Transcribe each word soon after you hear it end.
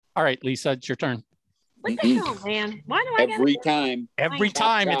All right, Lisa, it's your turn. What the hell, man? Why do I every time? Every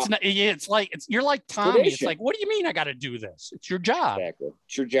time. It's not. It's like you're like Tommy. Tradition. It's like, what do you mean I got to do this? It's your job. Exactly.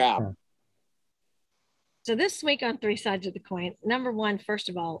 It's your job. So this week on Three Sides of the Coin, number one, first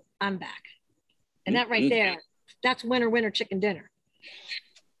of all, I'm back, and that right there, that's winner chicken dinner.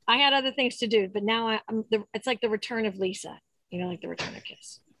 I had other things to do, but now it's like the return of Lisa, like the return of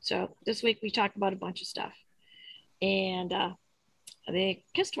Kiss. So this week we talked about a bunch of stuff, and the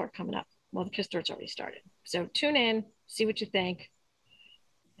Kiss tour coming up. Well, the Kiss tour's already started. So tune in, see what you think.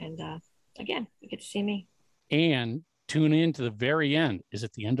 And again, you get to see me. And tune in to the very end. Is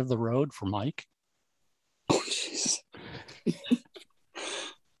it the end of the road for Mike? Oh, jeez.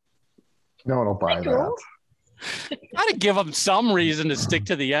 No, don't buy that. Gotta give them some reason to stick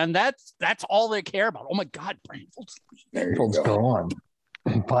to the end. That's all they care about. Oh my God, Let's go on.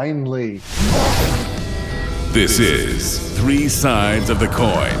 Finally. This is Three Sides of the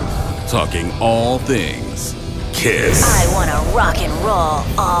Coin. Talking all things Kiss. I want to rock and roll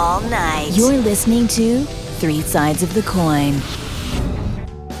all night. You're listening to Three Sides of the Coin.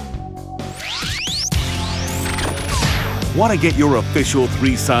 Want to get your official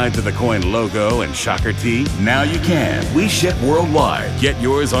Three Sides of the Coin logo and shocker tee? Now you can. We ship worldwide. Get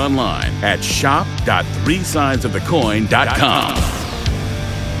yours online at shop.threesidesofthecoin.com.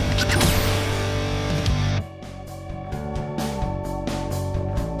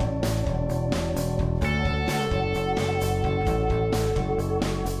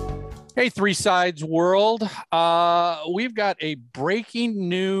 Hey, Three Sides world. We've got a breaking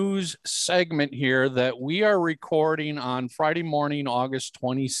news segment here that we are recording on Friday morning, August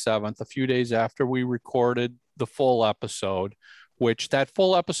 27th, a few days after we recorded the full episode, which that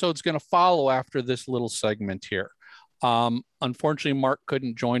full episode is going to follow after this little segment here. Unfortunately, Mark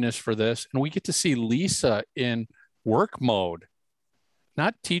couldn't join us for this, and we get to see Lisa in work mode,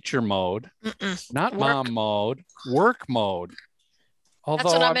 not teacher mode, not work. Mom mode, work mode. Although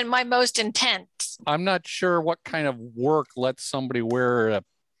that's when I'm in my most intense. I'm not sure what kind of work lets somebody wear a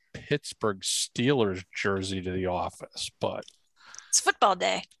Pittsburgh Steelers jersey to the office, but it's football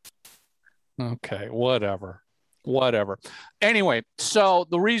day. Okay, whatever. Anyway, so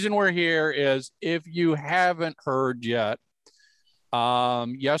the reason we're here is, if you haven't heard yet,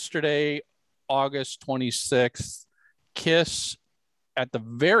 yesterday, August 26th, Kiss, at the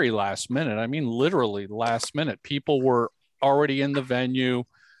very last minute, I mean literally last minute, people were already in the venue.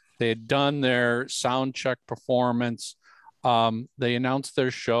 They had done their sound check performance. They announced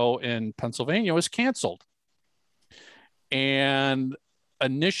their show in Pennsylvania was canceled. And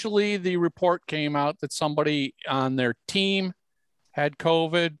initially the report came out that somebody on their team had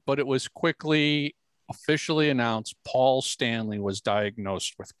COVID, but it was quickly officially announced Paul Stanley was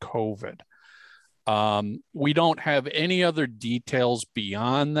diagnosed with COVID. We don't have any other details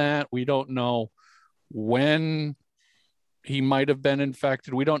beyond that. We don't know when he might have been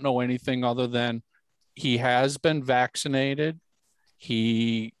infected. We don't know anything other than he has been vaccinated.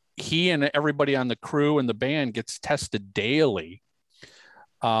 He and everybody on the crew and the band gets tested daily.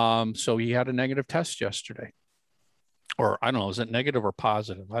 So he had a negative test yesterday. Or I don't know, is it negative or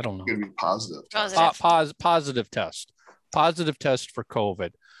positive? I don't know. It's going to be positive. Positive test. Positive test for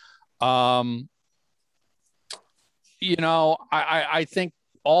COVID. I think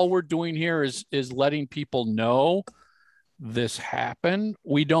all we're doing here is letting people know this happened.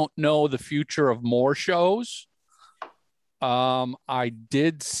 We don't know the future of more shows. I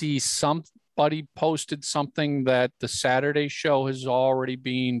did see somebody posted something that the Saturday show has already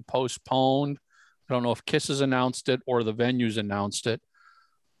been postponed. I don't know if Kiss has announced it or the venues announced it,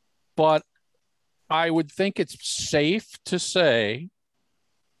 but I would think it's safe to say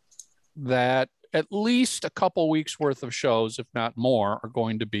that at least a couple weeks worth of shows, if not more, are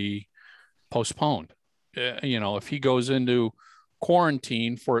going to be postponed. If he goes into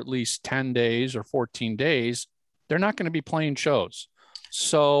quarantine for at least 10 days or 14 days, they're not going to be playing shows.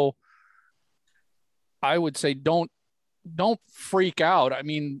 So I would say don't freak out. I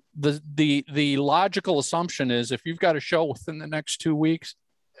mean, the logical assumption is if you've got a show within the next 2 weeks,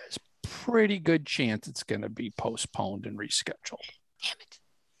 there's a pretty good chance it's going to be postponed and rescheduled. Damn it.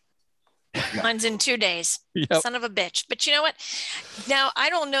 Mine's in 2 days. Yep. Son of a bitch. But you know what? Now, I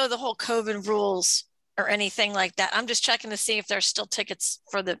don't know the whole COVID rules or anything like that. I'm just checking to see if there's still tickets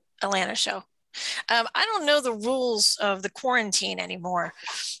for the Atlanta show. I don't know the rules of the quarantine anymore,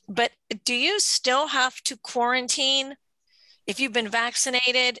 but do you still have to quarantine if you've been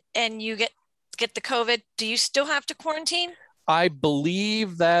vaccinated and you get the COVID? Do you still have to quarantine? I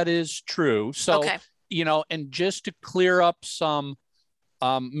believe that is true. So, okay. And just to clear up some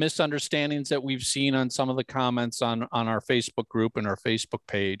misunderstandings that we've seen on some of the comments on our Facebook group and our Facebook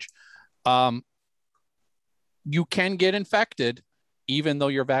page. You can get infected even though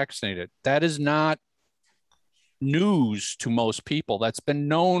you're vaccinated. That is not news to most people. That's been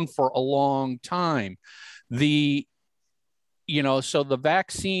known for a long time. So the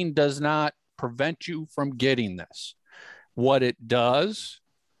vaccine does not prevent you from getting this. What it does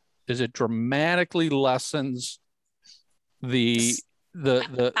is it dramatically lessens the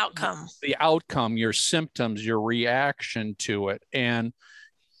outcome, your symptoms, your reaction to it. And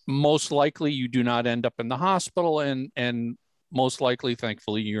most likely you do not end up in the hospital, and most likely,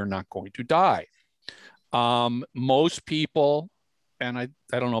 thankfully, you're not going to die. Most people, and I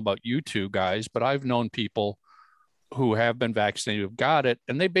don't know about you two guys, but I've known people who have been vaccinated who've got it,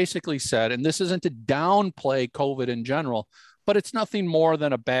 and they basically said, and this isn't to downplay COVID in general, but it's nothing more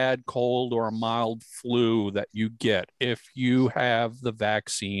than a bad cold or a mild flu that you get if you have the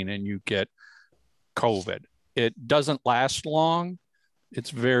vaccine and you get COVID. It doesn't last long. It's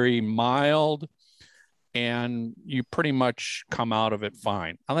very mild, and you pretty much come out of it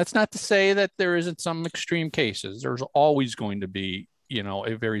fine. Now, that's not to say that there isn't some extreme cases. There's always going to be,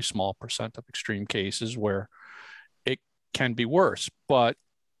 a very small percent of extreme cases where it can be worse. But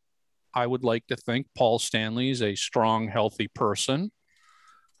I would like to think Paul Stanley is a strong, healthy person.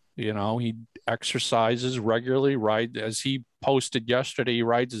 He exercises regularly, as he posted yesterday, he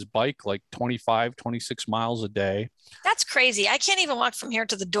rides his bike like 25, 26 miles a day. That's crazy. I can't even walk from here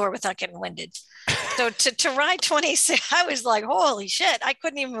to the door without getting winded. So to ride 26, I was like, holy shit. I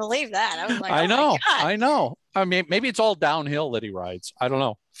couldn't even believe that. I was like, I know. I mean, maybe it's all downhill that he rides. I don't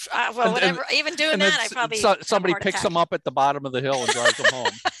know. Whatever. Even doing that, I probably somebody picks him up at the bottom of the hill and drives him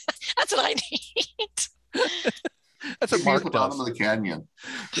home. That's what I need. That's what Mark does. Bottom of the canyon.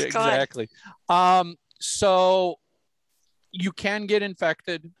 Yeah, exactly. So you can get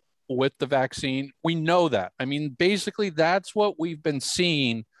infected with the vaccine. We know that. I mean, basically, that's what we've been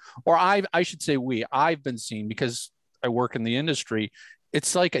seeing, or I should say I've been seeing, because I work in the industry.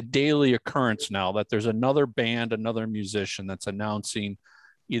 It's like a daily occurrence now that there's another band, another musician that's announcing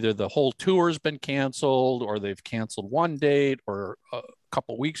either the whole tour has been canceled, or they've canceled one date or a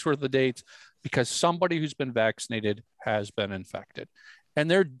couple weeks worth of dates because somebody who's been vaccinated has been infected. And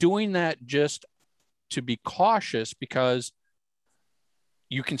they're doing that just to be cautious, because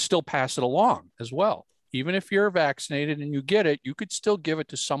you can still pass it along as well. Even if you're vaccinated and you get it, you could still give it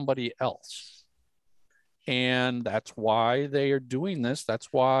to somebody else. And that's why they are doing this. That's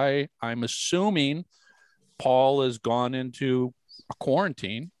why I'm assuming Paul has gone into a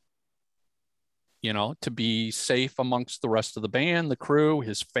quarantine, to be safe amongst the rest of the band, the crew,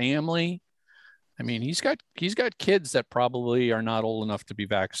 his family. I mean, he's got kids that probably are not old enough to be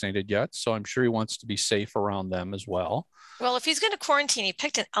vaccinated yet. So I'm sure he wants to be safe around them as well. Well, if he's going to quarantine, he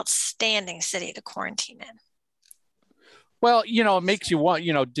picked an outstanding city to quarantine in. Well, it makes you want,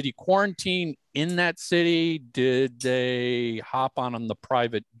 did he quarantine in that city? Did they hop on the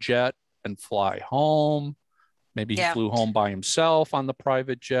private jet and fly home? Maybe he flew home by himself on the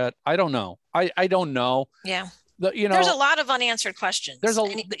private jet. I don't know. I don't know. Yeah. There's a lot of unanswered questions.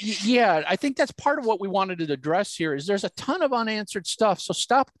 I think that's part of what we wanted to address here is there's a ton of unanswered stuff. So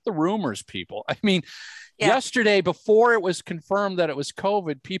stop the rumors, people. I mean, yesterday, before it was confirmed that it was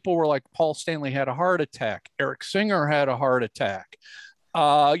COVID, people were like, Paul Stanley had a heart attack. Eric Singer had a heart attack.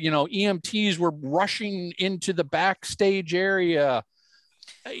 EMTs were rushing into the backstage area.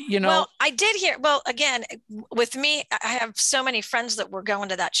 Well, I did hear, again, with me, I have so many friends that were going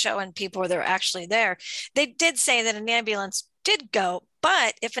to that show and people that were actually there. They did say that an ambulance did go,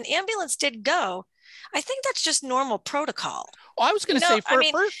 but if an ambulance did go, I think that's just normal protocol. Well, I was going to say,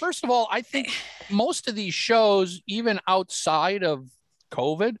 first of all, I think most of these shows, even outside of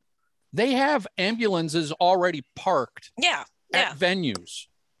COVID, they have ambulances already parked at venues.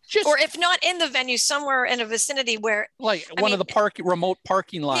 Or if not in the venue, somewhere in a vicinity where one of the remote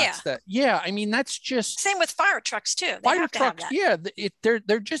parking lots. I mean, that's just same with fire trucks too. Fire trucks,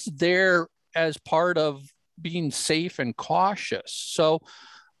 they're just there as part of being safe and cautious. So,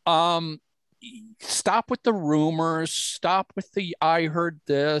 stop with the rumors. Stop with the I heard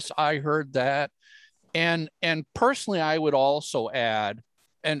this, I heard that, and personally, I would also add,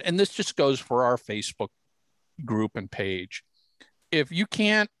 and this just goes for our Facebook group and page. If you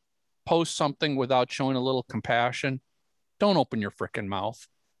can't post something without showing a little compassion, don't open your frickin' mouth.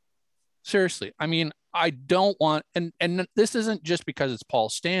 Seriously. I mean, I don't want, and this isn't just because it's Paul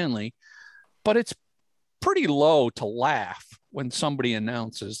Stanley, but it's pretty low to laugh when somebody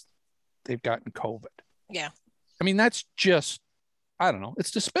announces they've gotten COVID. Yeah. I mean, that's just, I don't know,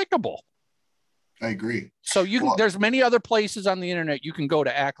 it's despicable. I agree. So there's many other places on the internet you can go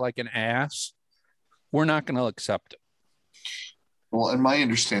to act like an ass. We're not going to accept it. Well, in my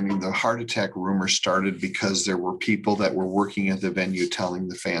understanding, the heart attack rumor started because there were people that were working at the venue telling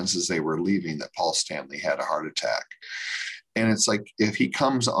the fans as they were leaving that Paul Stanley had a heart attack. And it's like, if he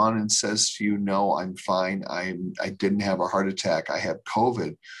comes on and says to you, no, I'm fine, I didn't have a heart attack, I have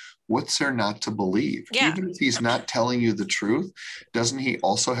COVID, what's there not to believe? Yeah. Even if he's not telling you the truth, doesn't he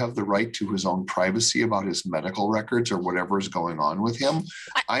also have the right to his own privacy about his medical records or whatever is going on with him?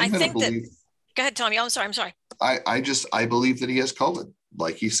 I'm going to believe. Go ahead, Tommy. I'm sorry. I believe that he has COVID,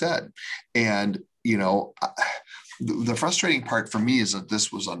 like he said. And, the frustrating part for me is that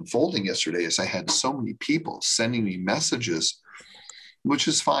this was unfolding yesterday, is I had so many people sending me messages, which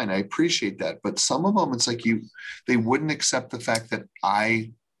is fine. I appreciate that. But some of them, it's like they wouldn't accept the fact that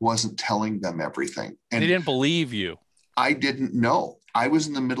I wasn't telling them everything. And they didn't believe you. I didn't know. I was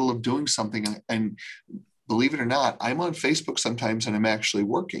in the middle of doing something, and believe it or not, I'm on Facebook sometimes and I'm actually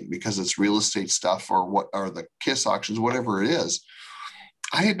working because it's real estate stuff or the KISS auctions, whatever it is.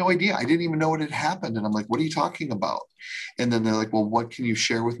 I had no idea. I didn't even know what had happened. And I'm like, what are you talking about? And then they're like, well, what can you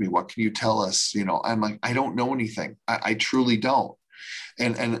share with me? What can you tell us? I'm like, I don't know anything. I truly don't.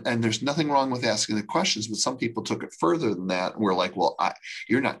 And there's nothing wrong with asking the questions, but some people took it further than that. And we're like, well,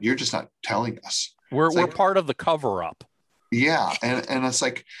 you're just not telling us. We're part of the cover up. Yeah. And it's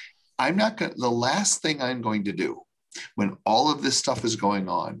like, the last thing I'm going to do when all of this stuff is going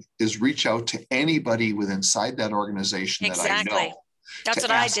on is reach out to anybody with inside that organization that I know. That's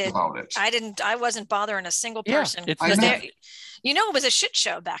what I did. I wasn't bothering a single person. It was a shit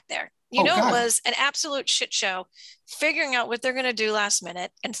show back there. It was an absolute shit show, figuring out what they're going to do last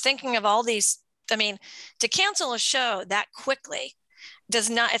minute and thinking of all these. I mean, to cancel a show that quickly it's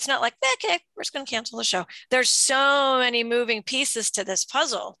not like, okay, we're just going to cancel the show. There's so many moving pieces to this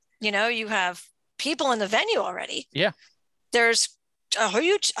puzzle. You have people in the venue already. Yeah. There's a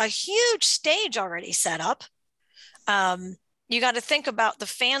huge stage already set up. You got to think about the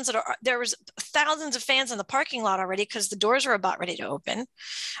fans there was thousands of fans in the parking lot already because the doors are about ready to open.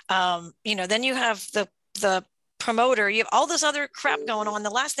 Then you have the promoter, you have all this other crap going on. The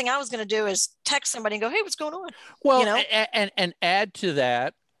last thing I was going to do is text somebody and go, hey, what's going on? Well, and add to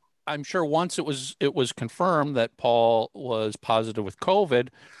that, I'm sure once it was confirmed that Paul was positive with COVID,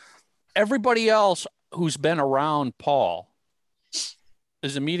 everybody else who's been around Paul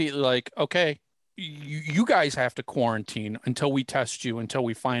is immediately like, okay, you guys have to quarantine until we test you, until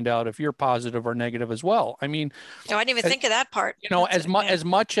we find out if you're positive or negative as well. I mean, I didn't even think of that part. As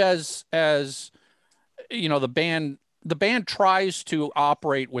much as the band tries to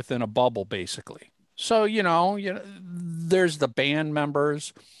operate within a bubble, basically. So, there's the band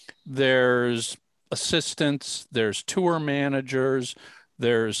members, there's assistants, there's tour managers,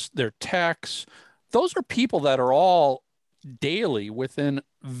 there's their techs. Those are people that are all daily within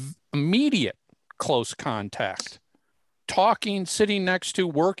immediate close contact, talking, sitting next to,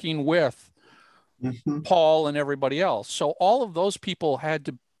 working with Paul and everybody else. So all of those people had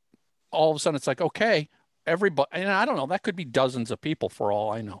to, all of a sudden it's like, okay, everybody, and I don't know, that could be dozens of people for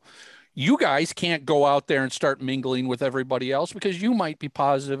all I know. You guys can't go out there and start mingling with everybody else because you might be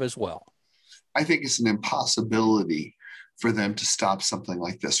positive as well. I think it's an impossibility for them to stop something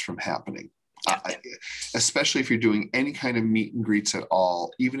like this from happening. Especially if you're doing any kind of meet and greets at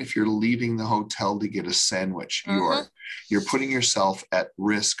all, even if you're leaving the hotel to get a sandwich, you're putting yourself at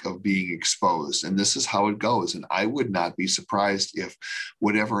risk of being exposed. And this is how it goes. And I would not be surprised if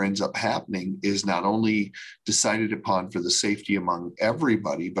whatever ends up happening is not only decided upon for the safety among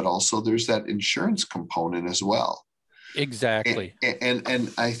everybody, but also there's that insurance component as well. Exactly.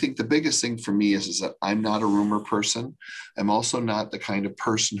 And I think the biggest thing for me is that I'm not a rumor person. I'm also not the kind of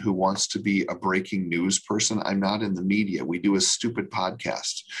person who wants to be a breaking news person. I'm not in the media. We do a stupid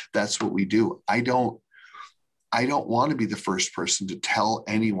podcast. That's what we do. I don't want to be the first person to tell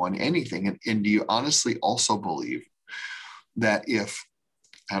anyone anything. And do you honestly also believe that if,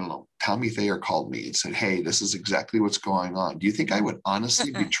 I don't know, Tommy Thayer called me and said, hey, this is exactly what's going on, do you think I would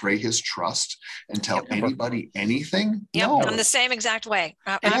honestly betray his trust and tell anybody anything? Yep, no. I'm the same exact way.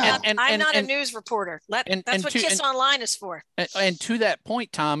 I'm not a news reporter. That's what KISS Online is for. And to that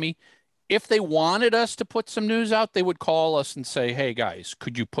point, Tommy, if they wanted us to put some news out, they would call us and say, hey, guys,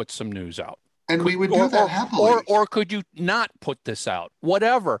 could you put some news out? And we would do that happily. Or could you not put this out?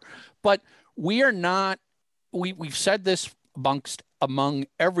 Whatever. But we are not, we've said this among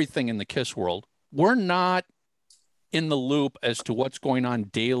everything in the KISS world, we're not in the loop as to what's going on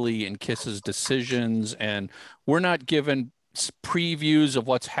daily in KISS's decisions, and we're not given previews of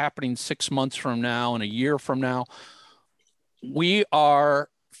what's happening 6 months from now and a year from now. We are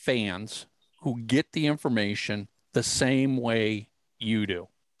fans who get the information the same way you do,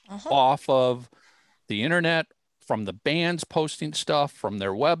 off of the internet, from the bands posting stuff, from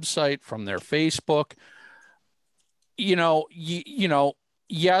their website, from their Facebook.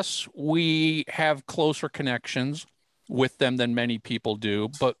 Yes, we have closer connections with them than many people do,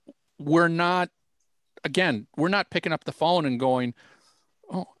 but we're not picking up the phone and going,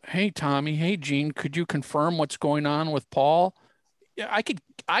 "Oh, hey, Tommy, hey, Gene, could you confirm what's going on with Paul?" I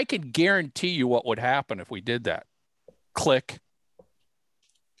could guarantee you what would happen if we did that. Click.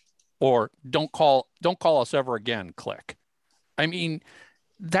 Or don't call us ever again. Click. I mean,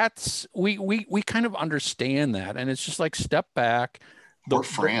 that's we kind of understand that, and it's just like, step back. Or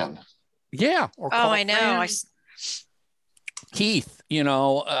Fran. Yeah. Or I know. Keith.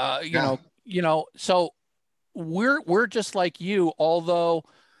 So we're just like you. Although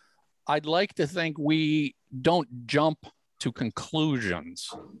I'd like to think we don't jump to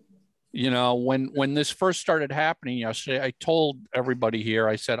conclusions. When this first started happening yesterday, I told everybody here,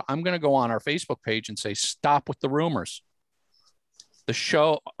 I said, I'm going to go on our Facebook page and say, stop with the rumors. The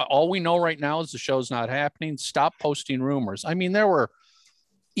show, all we know right now is the show's not happening. Stop posting rumors. I mean, there were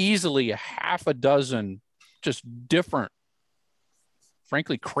easily a half a dozen just different,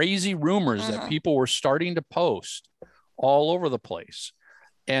 frankly, crazy rumors that people were starting to post all over the place.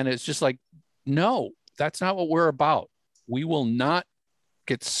 And it's just like, no, that's not what we're about. We will not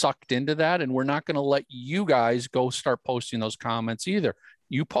get sucked into that, and we're not going to let you guys go start posting those comments either.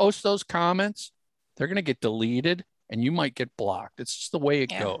 You post those comments, they're going to get deleted, and you might get blocked. It's just the way it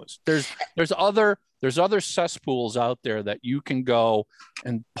goes. There's other cesspools out there that you can go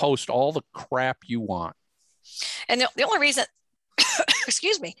and post all the crap you want. And the only reason,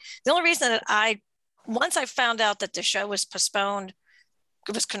 excuse me, the only reason that once I found out that the show was postponed,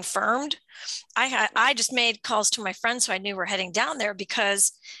 it was confirmed, I just made calls to my friends who I knew were heading down there,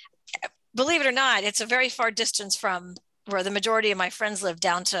 because believe it or not, it's a very far distance from where the majority of my friends live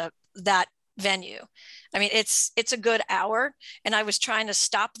down to that venue. I mean, it's a good hour, and I was trying to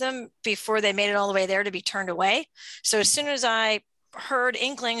stop them before they made it all the way there to be turned away. So as soon as I heard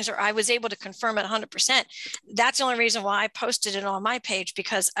inklings, or I was able to confirm it 100%, that's the only reason why I posted it on my page,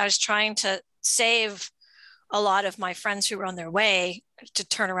 because I was trying to save a lot of my friends who were on their way to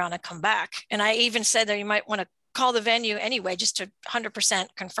turn around and come back. And I even said that you might want to call the venue anyway, just to 100%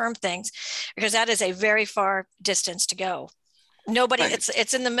 confirm things, because that is a very far distance to go. Nobody, right.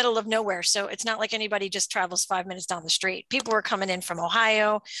 It's in the middle of nowhere. So it's not like anybody just travels 5 minutes down the street. People were coming in from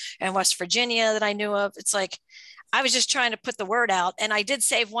Ohio and West Virginia that I knew of. It's like, I was just trying to put the word out, and I did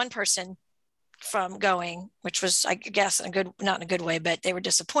save one person from going, which was, I guess, not in a good way, but they were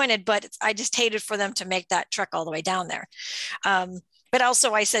disappointed. But I just hated for them to make that trek all the way down there. But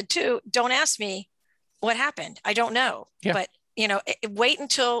also I said too, don't ask me what happened. I don't know. Yeah. But wait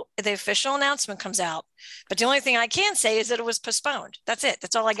until the official announcement comes out. But the only thing I can say is that it was postponed. That's it.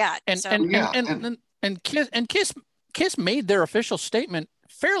 That's all I got. And Kiss made their official statement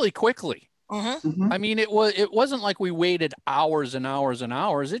fairly quickly. I mean, it wasn't like we waited hours and hours and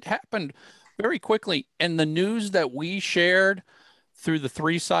hours. It happened very quickly. And the news that we shared through the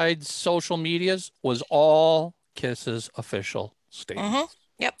Three Sides social medias was all Kiss's official statement.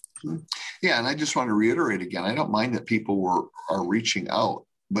 Yep. Yeah. And I just want to reiterate again, I don't mind that people are reaching out,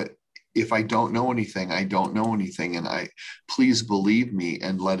 but if I don't know anything, I don't know anything. And please believe me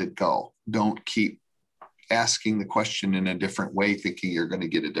and let it go. Don't keep asking the question in a different way, thinking you're going to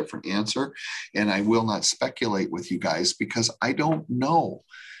get a different answer. And I will not speculate with you guys, because I don't know.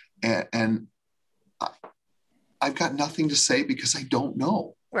 And I've got nothing to say because I don't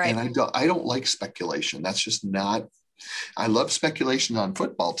know. Right. And I don't like speculation. That's just not, I love speculation on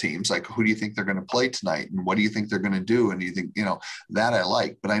football teams. Like, who do you think they're going to play tonight? And what do you think they're going to do? And you think, that I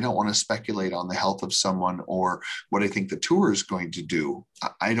like, but I don't want to speculate on the health of someone or what I think the tour is going to do.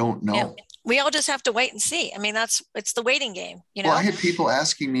 I don't know. Yeah. We all just have to wait and see. I mean, it's the waiting game, Well, I had people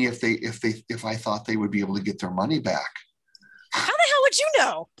asking me if I thought they would be able to get their money back. How the hell would you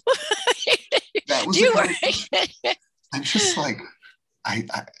know? That was I'm just like, I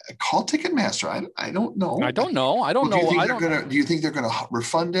call Ticketmaster. I don't know. I don't know. Do you think they're going to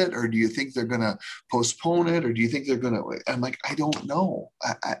refund it, or do you think they're going to postpone it, or do you think they're going to? I'm like, I don't know.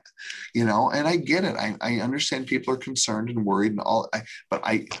 And I get it. I understand people are concerned and worried and all. But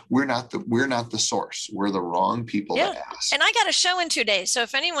we're not the source. We're the wrong people to ask. And I got a show in 2 days. So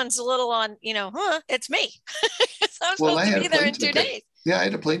if anyone's a little on, it's me. So I'm supposed to be there in 2 days. Yeah, I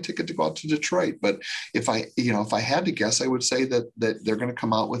had a plane ticket to go out to Detroit, but if I had to guess, I would say that they're going to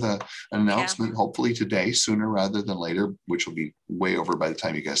come out with an announcement, hopefully today, sooner rather than later, which will be way over by the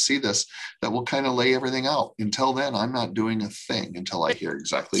time you guys see this. That will kind of lay everything out. Until then, I'm not doing a thing until I hear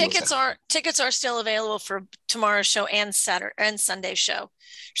exactly. Tickets are still available for tomorrow's show and Saturday and Sunday show.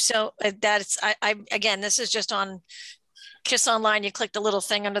 So that's I again, this is just on KISS Online. You click the little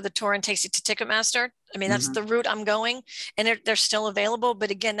thing under the tour and takes you to Ticketmaster. I mean, that's the route I'm going, and they're still available.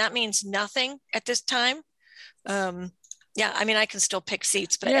 But again, that means nothing at this time. Yeah, I mean, I can still pick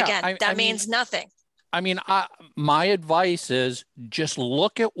seats, but again, that means nothing. I mean, my advice is just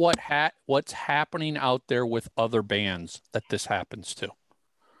look at what's happening out there with other bands that this happens to.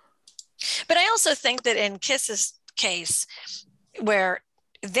 But I also think that in KISS's case, where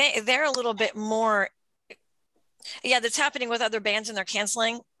they're a little bit more, that's happening with other bands and they're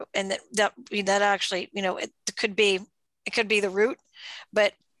canceling, and that actually, it could be the route,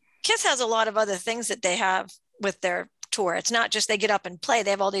 but KISS has a lot of other things that they have with their tour. It's not just they get up and play; they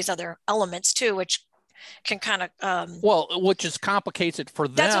have all these other elements too, which can kind of which just complicates it for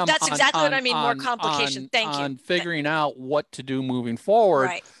them. That's exactly what I mean. More complication. Thank you. On figuring out what to do moving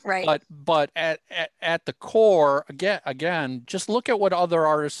forward. Right. But at the core, again, just look at what other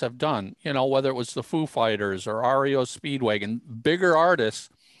artists have done. Whether it was the Foo Fighters or REO Speedwagon, bigger artists,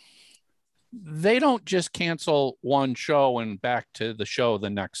 they don't just cancel one show and back to the show the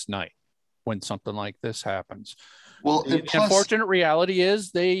next night when something like this happens. Well, the unfortunate reality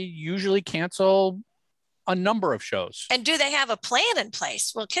is they usually cancel a number of shows. And do they have a plan in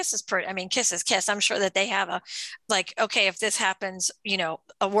place? Well, KISS is KISS is KISS. I'm sure that they have okay, if this happens,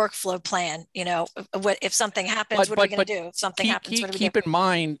 a workflow plan, what if something happens, what are we going to do? If something happens, what do we do? Keep in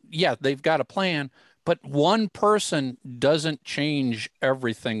mind, they've got a plan, but one person doesn't change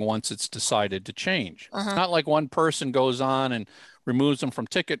everything once it's decided to change. It's not like one person goes on and removes them from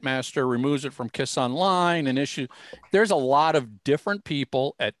Ticketmaster, removes it from KISS Online and issue. There's a lot of different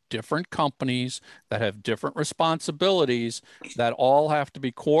people at different companies that have different responsibilities that all have to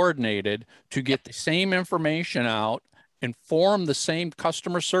be coordinated to get the same information out, inform the same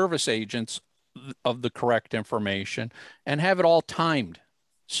customer service agents of the correct information, and have it all timed.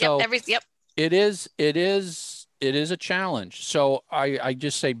 So it is a challenge. So I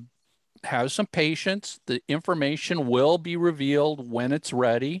just say, have some patience. The information will be revealed when it's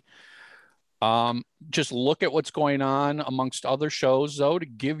ready. Just look at what's going on amongst other shows, though, to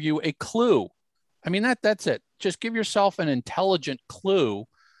give you a clue. I mean, that's it. Just give yourself an intelligent clue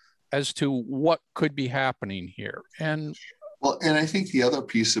as to what could be happening here. And I think the other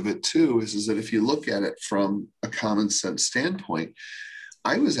piece of it too is that if you look at it from a common sense standpoint,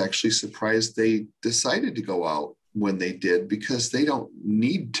 I was actually surprised they decided to go out when they did, because they don't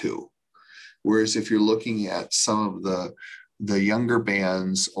need to. Whereas if you're looking at some of the younger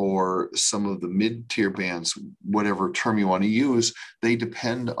bands or some of the mid-tier bands, whatever term you want to use, they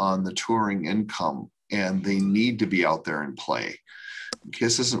depend on the touring income and they need to be out there and play.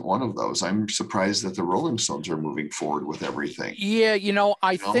 KISS isn't one of those. I'm surprised that the Rolling Stones are moving forward with everything. Yeah,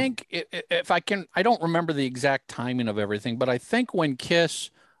 I think if I can, I don't remember the exact timing of everything, but I think when KISS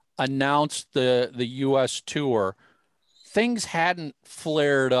announced the U.S. tour, things hadn't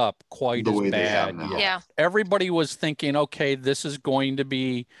flared up quite as bad yet. Yeah. Everybody was thinking, okay, this is going to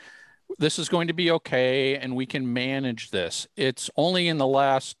be okay, and we can manage this. It's only in the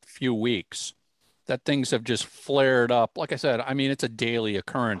last few weeks that things have just flared up. Like I said, I mean, it's a daily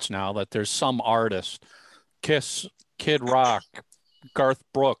occurrence now that there's some artist, KISS, Kid Rock, Garth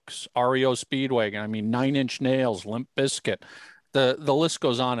Brooks, REO Speedwagon, I mean, 9 Inch Nails, Limp Bizkit. The list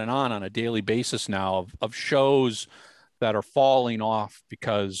goes on a daily basis now of shows that are falling off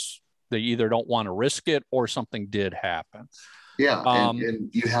because they either don't want to risk it or something did happen. Yeah, and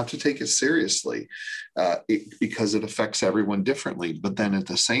you have to take it seriously because it affects everyone differently. But then at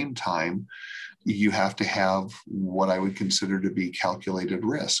the same time, you have to have what I would consider to be calculated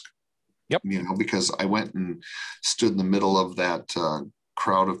risk. Yep. Because I went and stood in the middle of that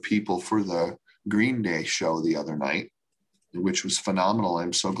crowd of people for the Green Day show the other night, which was phenomenal.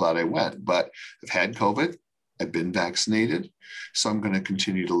 I'm so glad I went. But I've had COVID. I've been vaccinated, so I'm going to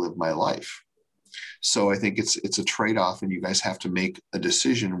continue to live my life. So I think it's a trade-off, and you guys have to make a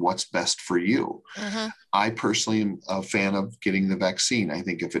decision what's best for you. I personally am a fan of getting the vaccine. I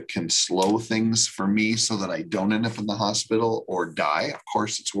think if it can slow things for me so that I don't end up in the hospital or die, of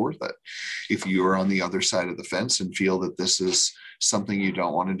course it's worth it. If you're on the other side of the fence and feel that this is something you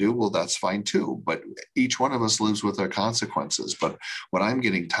don't want to do, well, that's fine too. But each one of us lives with our consequences. But what I'm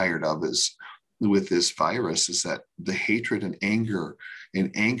getting tired of is with this virus is that the hatred and anger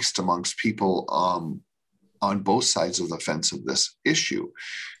and angst amongst people on both sides of the fence of this issue.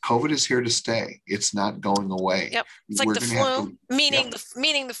 COVID is here to stay. It's not going away. Yep. It's like We're the gonna have flu, to- meaning yeah.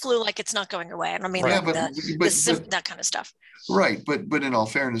 meaning the flu, like it's not going away. I don't mean Yeah, like but that kind of stuff. right. But in all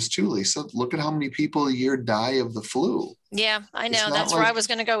fairness too, Lisa, look at how many people a year die of the flu. Yeah, I It's know. not That's where I like- was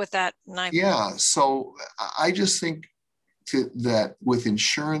going to go with that. Yeah. So I just think that with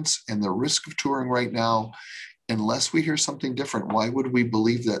insurance and the risk of touring right now, unless we hear something different, why would we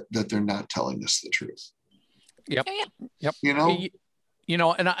believe that they're not telling us the truth? Yep. Yeah. Yep. You know? You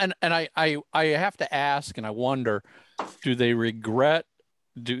know, and I have to ask, and I wonder, do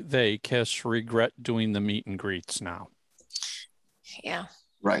they Kiss regret doing the meet and greets now? Yeah.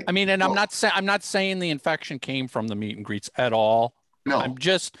 Right. I mean, and I'm not saying the infection came from the meet and greets at all. No.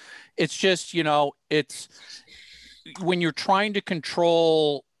 It's just, you know, it's when you're trying to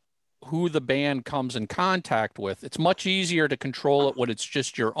control who the band comes in contact with, it's much easier to control it when it's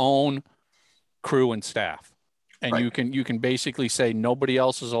just your own crew and staff. And Right. you can basically say nobody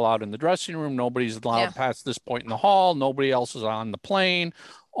else is allowed in the dressing room, nobody's allowed past this point in the hall, nobody else is on the plane.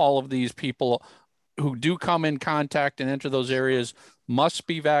 All of these people who do come in contact and enter those areas must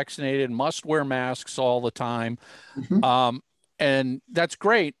be vaccinated, must wear masks all the time. Mm-hmm. And that's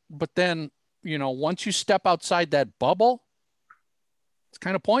great. But then, you know, once you step outside that bubble, it's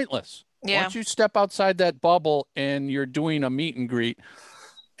kind of pointless. Yeah. Once you step outside that bubble and you're doing a meet and greet,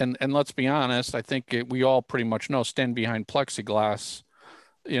 and let's be honest, I think we all pretty much know stand behind plexiglass,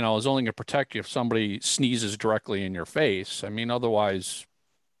 you know, is only going to protect you if somebody sneezes directly in your face. I mean, otherwise,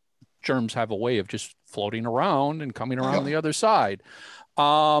 germs have a way of just floating around and coming around the other side.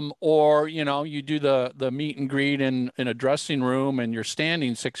 Or, you know, you do the meet and greet in a dressing room and you're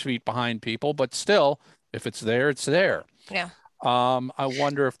standing 6 feet behind people, but still, if it's there, it's there. Yeah. I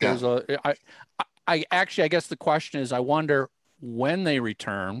wonder if there's I guess the question is, I wonder when they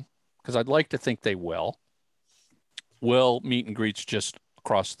return, because I'd like to think they will meet and greets just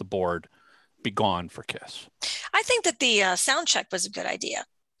across the board be gone for Kiss? I think that the sound check was a good idea.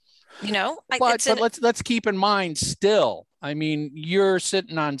 You know, but let's keep in mind still, I mean, you're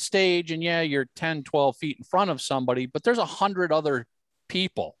sitting on stage and you're 10, 12 feet in front of somebody, but there's 100 other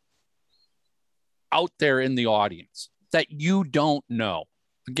people out there in the audience that you don't know.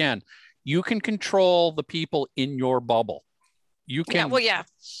 Again, you can control the people in your bubble. You can,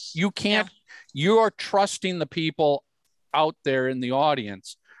 you can't, you are trusting the people out there in the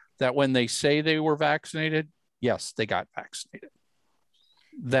audience that when they say they were vaccinated, yes, they got vaccinated.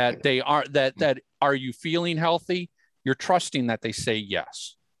 That they are, that are you feeling healthy? You're trusting that they say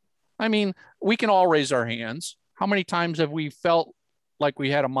yes. I mean, we can all raise our hands. How many times have we felt like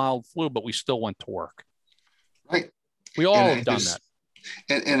we had a mild flu, but we still went to work? Right. We all have done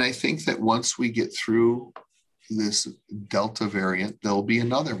that. And I think that once we get through this Delta variant, there'll be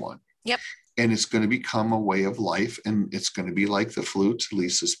another one. Yep. And it's going to become a way of life. And it's going to be like the flu, to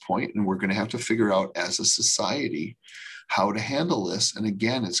Lisa's point. And we're going to have to figure out as a society how to handle this. And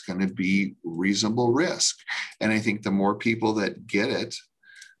again, it's going to be reasonable risk. And I think the more people that get it,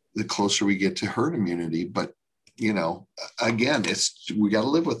 the closer we get to herd immunity. But, you know, again, we got to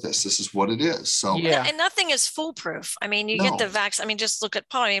live with this. This is what it is. So, and nothing is foolproof. I mean, you get the vaccine. I mean, just look at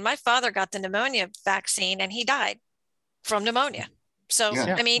Paul. I mean, my father got the pneumonia vaccine and he died from pneumonia. So,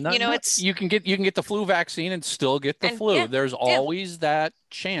 I mean, you know, it's, you can get the flu vaccine and still get the flu. There's always that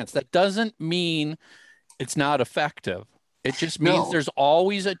chance. That doesn't mean it's not effective. It just means there's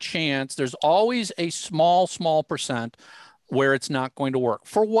always a chance. There's always a small percent where it's not going to work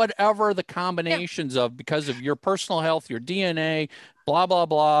for whatever the combinations of, because of your personal health, your DNA, blah, blah,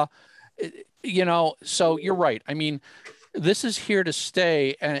 blah, you know, so you're right. I mean, this is here to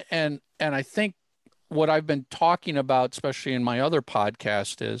stay. And I think what I've been talking about, especially in my other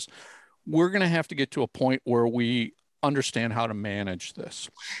podcast, is we're going to have to get to a point where we understand how to manage this.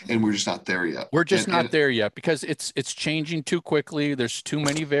 And we're just not there yet. We're just not there yet because it's changing too quickly. There's too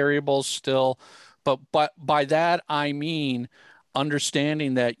many variables still. But by that, I mean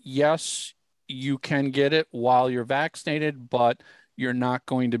understanding that, yes, you can get it while you're vaccinated, but you're not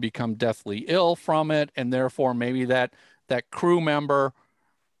going to become deathly ill from it. And therefore, maybe that crew member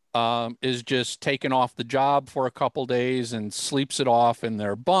is just taken off the job for a couple days and sleeps it off in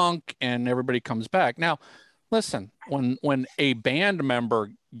their bunk and everybody comes back. Now, listen, when a band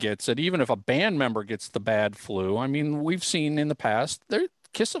member gets it, even if a band member gets the bad flu, I mean, we've seen in the past,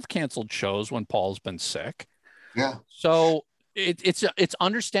 Kiss have canceled shows when Paul's been sick. Yeah. So it's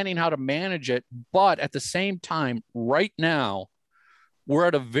understanding how to manage it. But at the same time, right now, we're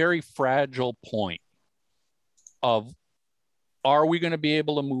at a very fragile point of, are we going to be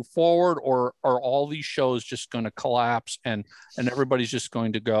able to move forward, or are all these shows just going to collapse and everybody's just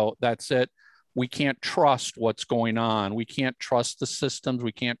going to go, that's it? we can't trust what's going on. We can't trust the systems.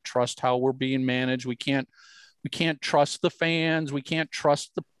 We can't trust how we're being managed. We can't trust the fans. We can't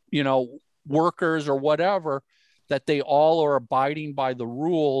trust the, workers or whatever, that they all are abiding by the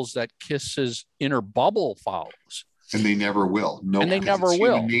rules that KISS's inner bubble follows. And they never will. No, and they never it's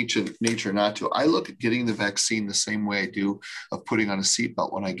will. Human nature not to. I look at getting the vaccine the same way I do of putting on a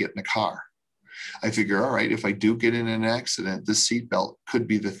seatbelt when I get in a car. I figure, all right, if I do get in an accident, this seatbelt could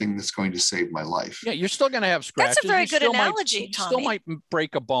be the thing that's going to save my life. Yeah, you're still going to have scratches. That's a very good analogy, Tommy. You still might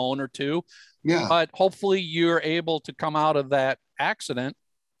break a bone or two. Yeah. But hopefully you're able to come out of that accident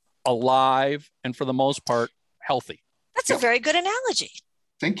alive and, for the most part, healthy. That's a very good analogy.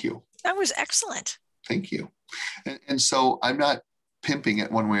 Thank you. That was excellent. Thank you. And so I'm not pimping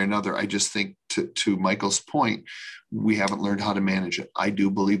it one way or another. I just think, to Michael's point, we haven't learned how to manage it. I do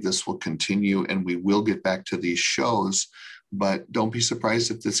believe this will continue and we will get back to these shows, but don't be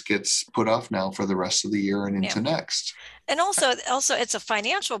surprised if this gets put off now for the rest of the year and into next. And also it's a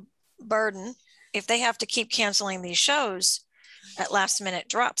financial burden if they have to keep canceling these shows at last minute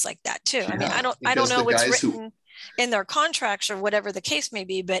drops like that too. Yeah, I mean, I don't know what's written in their contracts or whatever the case may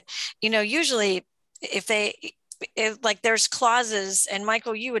be, but usually if there's clauses, and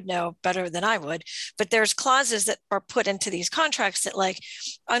Michael, you would know better than I would, but there's clauses that are put into these contracts that, like,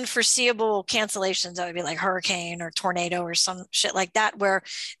 unforeseeable cancellations, that would be like hurricane or tornado or some shit like that, where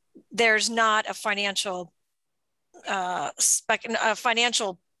there's not a financial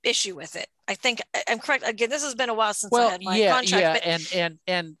issue with it. I think I'm correct. Again, this has been a while since I had my contract. Yeah,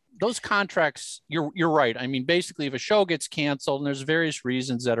 and those contracts, you're right. I mean, basically, if a show gets canceled, and there's various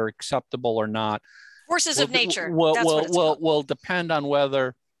reasons that are acceptable or not, forces of nature will depend on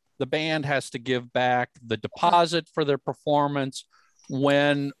whether the band has to give back the deposit for their performance,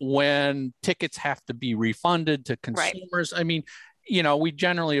 when tickets have to be refunded to consumers. Right. I mean, we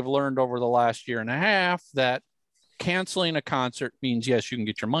generally have learned over the last year and a half that canceling a concert means, yes, you can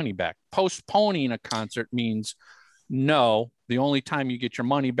get your money back. Postponing a concert means no. The only time you get your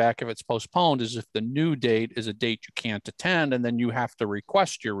money back if it's postponed is if the new date is a date you can't attend, and then you have to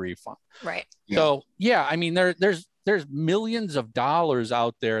request your refund. Right. Yeah. So, yeah, I mean, there's millions of dollars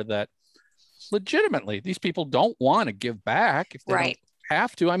out there that legitimately these people don't want to give back if they don't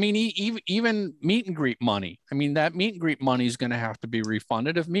have to. I mean, even meet and greet money. I mean, that meet and greet money is going to have to be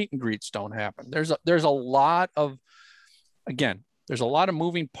refunded if meet and greets don't happen. There's a lot of, again, there's a lot of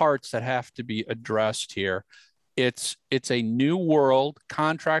moving parts that have to be addressed here. It's a new world.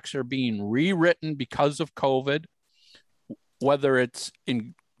 Contracts are being rewritten because of COVID, whether it's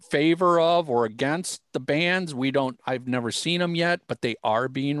in favor of or against the bands. I've never seen them yet, but they are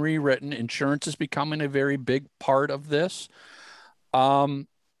being rewritten. Insurance is becoming a very big part of this. I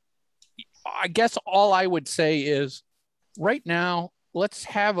guess all I would say is right now, let's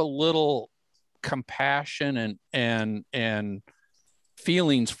have a little compassion and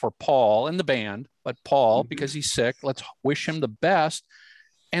feelings for Paul and the band, but Paul, because he's sick, let's wish him the best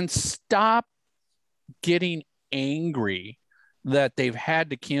and stop getting angry that they've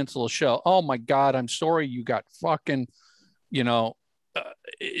had to cancel a show. Oh my God, I'm sorry you got fucking,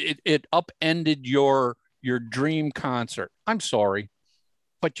 it upended your dream concert. I'm sorry,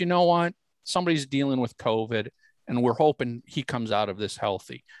 but you know what? Somebody's dealing with COVID and we're hoping he comes out of this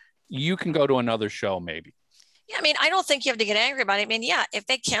healthy. You can go to another show maybe. Yeah, I mean, I don't think you have to get angry about it. I mean, yeah, if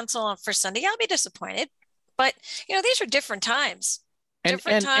they cancel for Sunday, I'll be disappointed. But, these are different times.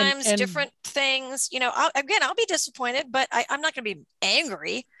 Different different things. I'll be disappointed, but I'm not going to be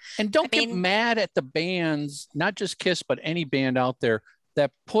angry. And don't get mad at the bands, not just KISS, but any band out there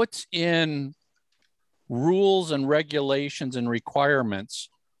that puts in rules and regulations and requirements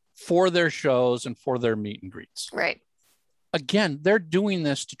for their shows and for their meet and greets. Right. Again, they're doing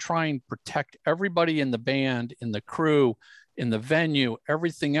this to try and protect everybody in the band, in the crew, in the venue,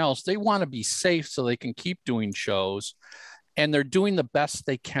 everything else. They want to be safe so they can keep doing shows. And they're doing the best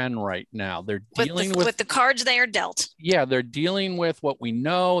they can right now. They're dealing with the cards they are dealt. Yeah, they're dealing with what we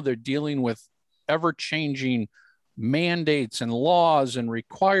know. They're dealing with ever-changing mandates and laws and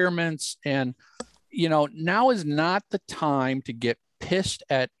requirements. And, now is not the time to get pissed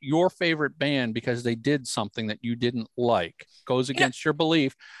at your favorite band because they did something that you didn't like, goes against your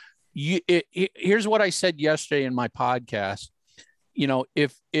belief. Here's what I said yesterday in my podcast.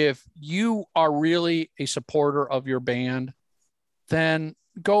 If you are really a supporter of your band, then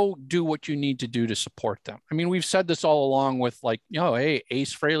go do what you need to do to support them. I mean, we've said this all along with hey,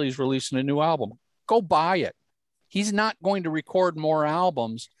 Ace Frehley's releasing a new album. Go buy it. He's not going to record more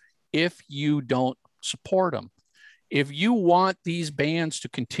albums if you don't support him. If you want these bands to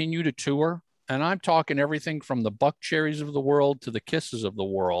continue to tour, and I'm talking everything from the Buck Cherries of the world to the Kisses of the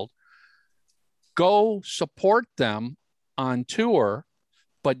world, go support them on tour,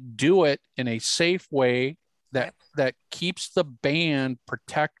 but do it in a safe way that keeps the band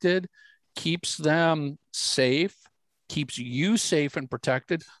protected, keeps them safe, keeps you safe and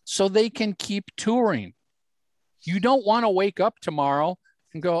protected, so they can keep touring. You don't want to wake up tomorrow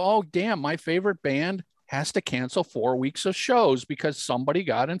and go, oh, damn, my favorite band has to cancel 4 weeks of shows because somebody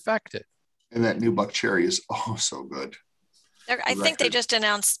got infected. And that new Buck Cherry is so good. I think they just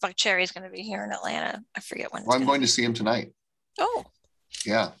announced Buck Cherry is going to be here in Atlanta. I forget when. Well, I'm going to see him tonight. Oh.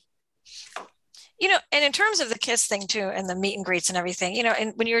 Yeah. You know, and in terms of the KISS thing too, and the meet and greets and everything, you know,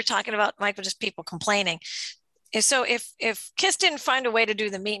 and when you were talking about, Michael, just people complaining. So if KISS didn't find a way to do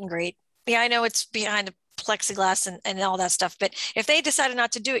the meet and greet, yeah, I know it's behind the plexiglass and all that stuff, but if they decided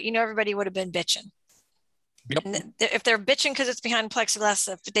not to do it, you know, everybody would have been bitching. Yep. And if they're bitching because it's behind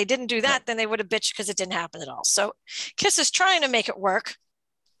plexiglass, if they didn't do that, then they would have bitched because it didn't happen at all. So KISS is trying to make it work.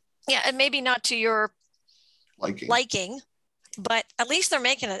 Yeah, and maybe not to your liking, but at least they're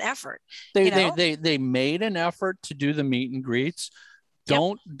making an effort. They made an effort to do the meet and greets.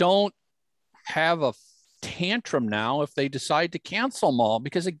 Don't have a tantrum now if they decide to cancel them all,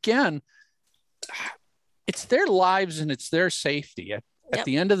 because again, it's their lives and it's their safety at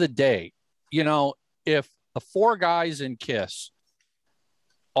the end of the day. You know, if the 4 guys in KISS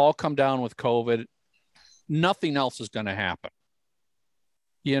all come down with COVID, nothing else is going to happen.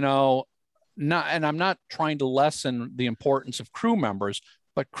 You know, and I'm not trying to lessen the importance of crew members,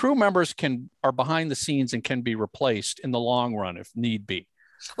 but crew members are behind the scenes and can be replaced in the long run if need be.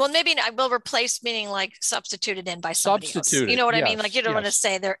 Well, maybe I will replace, meaning like substituted in by somebody else. You know what I mean? Like you don't want to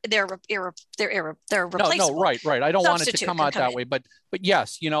say they're replaceable. No, right. I don't want it to come out that way, but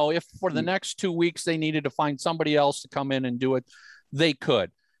yes, you know, if for the next 2 weeks they needed to find somebody else to come in and do it, they could.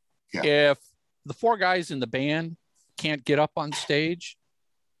 Yeah. If the 4 guys in the band can't get up on stage,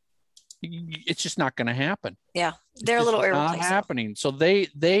 it's just not going to happen. Yeah, they're a little irreplaceable. Not happening. So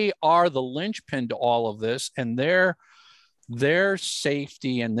they are the linchpin to all of this, and their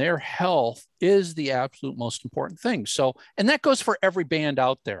safety and their health is the absolute most important thing. So, and that goes for every band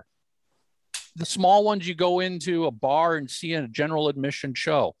out there. The small ones, you go into a bar and see a general admission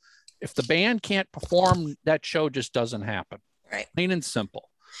show. If the band can't perform, that show just doesn't happen. Right. Plain and simple.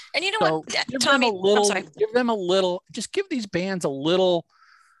 And you know what, Tommy, just give these bands a little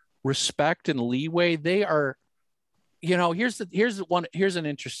respect and leeway. They are, you know, here's an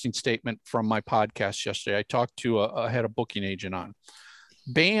interesting statement from my podcast yesterday. I talked to a head of booking agent on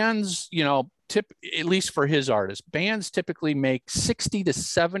bands, you know, at least for his artists, bands typically make 60 to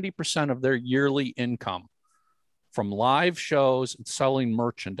 70% of their yearly income from live shows and selling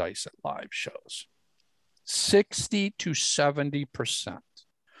merchandise at live shows. 60 to 70%.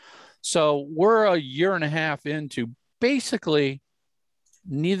 So we're a year and a half into basically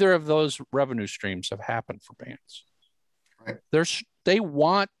neither of those revenue streams have happened for bands. Right. They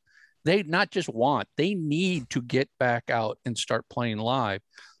need to get back out and start playing live,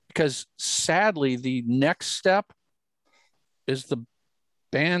 because sadly the next step is the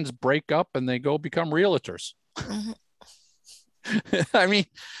bands break up and they go become realtors. Mm-hmm. I mean,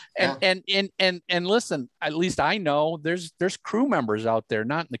 and listen, at least I know there's crew members out there,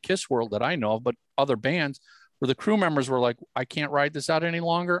 not in the KISS world that I know of, but other bands where the crew members were like, I can't ride this out any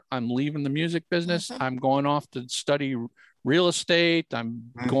longer. I'm leaving the music business. Mm-hmm. I'm going off to study real estate.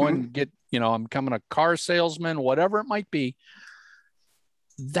 I'm going to get, I'm becoming a car salesman, whatever it might be.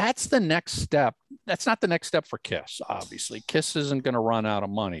 That's the next step. That's not the next step for KISS, obviously. KISS isn't going to run out of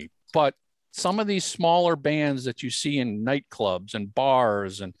money, but some of these smaller bands that you see in nightclubs and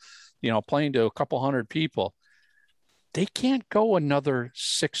bars and, playing to a couple hundred people, they can't go another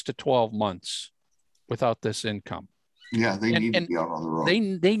 6 to 12 months without this income. Yeah, they need to be out on the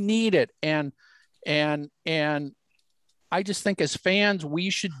road. They need it. And I just think as fans, we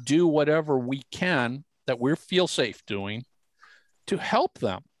should do whatever we can that we feel safe doing to help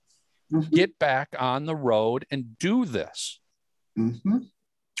them get back on the road and do this. Mm-hmm.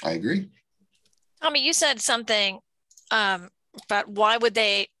 I agree. Tommy, you said something about why would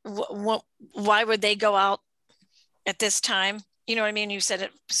they go out at this time? You know what I mean? You said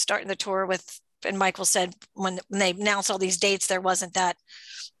it starting the tour with, and Michael said when they announced all these dates, there wasn't that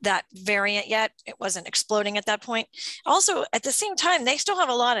variant yet. It wasn't exploding at that point. Also, at the same time, they still have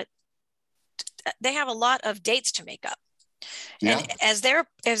a lot of dates to make up. Yeah. And as they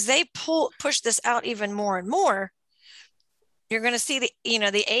push this out even more and more, you're going to see the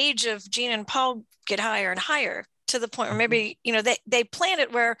age of Gene and Paul get higher and higher to the point where maybe, they planned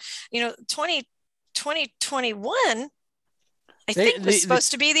it where, 2021, I think was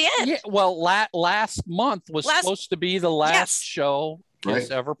supposed to be the end. Yeah, well, last month was supposed to be the last show Kiss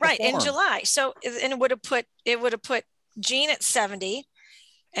Right. ever right, performed. in July. So, and it would have put Gene at 70,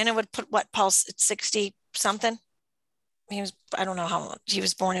 and it would put what, Paul at 60 something. I don't know how long, he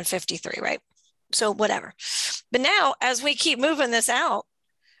was born in 53, right? So whatever. But now, as we keep moving this out,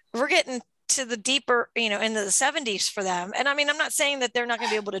 we're getting to the deeper, into the 70s for them. And I mean, I'm not saying that they're not going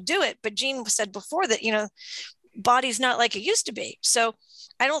to be able to do it, but Gene said before that, body's not like it used to be. So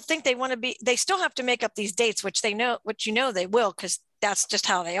I don't think they want to be, they still have to make up these dates, which they know, they will, because that's just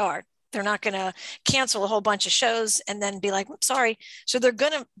how they are. They're not going to cancel a whole bunch of shows and then be like, sorry. So they're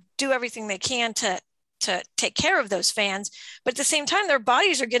going to do everything they can to take care of those fans. But at the same time, their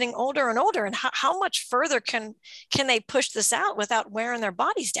bodies are getting older and older. And how much further can they push this out without wearing their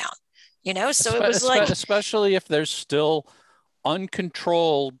bodies down? So it was like, especially if there's still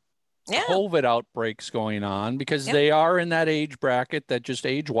uncontrolled yeah, COVID outbreaks going on, because yeah, they are in that age bracket that just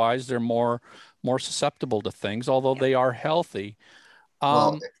age-wise, they're more susceptible to things, although they are healthy.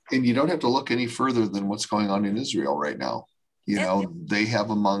 Well, and you don't have to look any further than what's going on in Israel right now. They are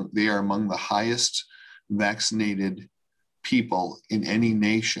among the highest vaccinated people in any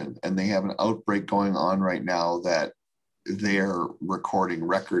nation, and they have an outbreak going on right now that they're recording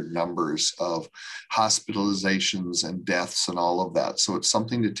record numbers of hospitalizations and deaths and all of that. So it's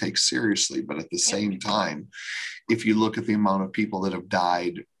something to take seriously. But at the same time, if you look at the amount of people that have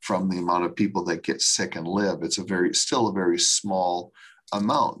died from the amount of people that get sick and live, it's still a very small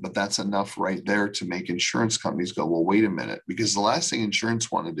amount, but that's enough right there to make insurance companies go, well, wait a minute, because the last thing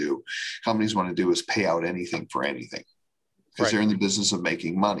companies want to do is pay out anything for anything, because they're in the business of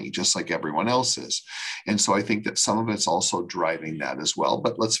making money, just like everyone else is. And so I think that some of it's also driving that as well.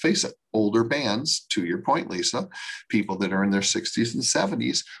 But let's face it, older bands, to your point, Lisa, people that are in their 60s and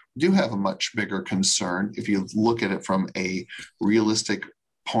 70s do have a much bigger concern if you look at it from a realistic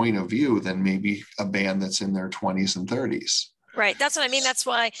point of view than maybe a band that's in their 20s and 30s. Right. That's what I mean. That's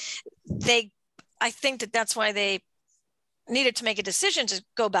why I think that's why they needed to make a decision to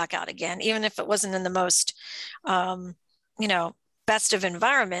go back out again, even if it wasn't in the most, best of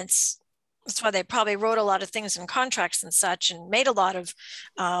environments. That's why they probably wrote a lot of things in contracts and such, and made a lot of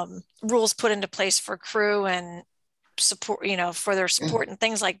rules put into place for crew and support, for their support and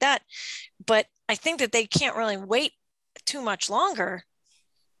things like that. But I think that they can't really wait too much longer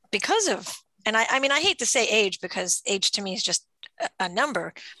because of, and I mean, I hate to say age, because age to me is just a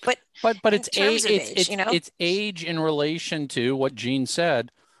number, but it's age, it's age in relation to what Gene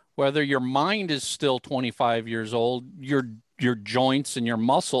said. Whether your mind is still 25 years old, your joints and your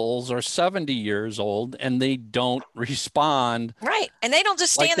muscles are 70 years old, and they don't respond. Right. And they don't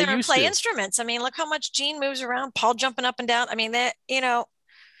just stand there and play to. Instruments. I mean, look how much Gene moves around, Paul jumping up and down. I mean, that,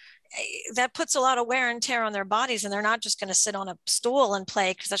 that puts a lot of wear and tear on their bodies, and they're not just going to sit on a stool and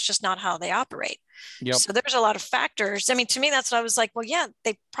play, because that's just not how they operate. Yep. So there's a lot of factors. I mean, to me, that's what I was like, well, yeah,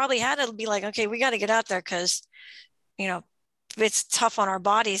 they probably had to be like, okay, we got to get out there, because, it's tough on our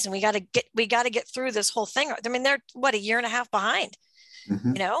bodies, and we got to get through this whole thing. I mean, they're a year and a half behind,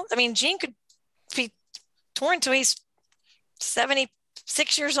 I mean, Gene could be torn till he's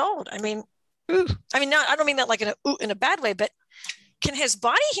 76 years old. I mean, I don't mean that like in a bad way, but can his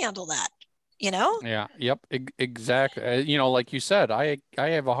body handle that? Yeah. Yep. Exactly. Like you said, I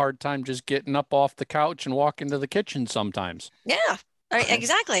have a hard time just getting up off the couch and walking to the kitchen sometimes. Yeah,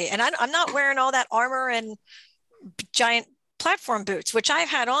 exactly. And I'm not wearing all that armor and giant platform boots, which I've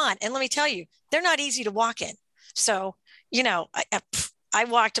had on. And let me tell you, they're not easy to walk in. So, I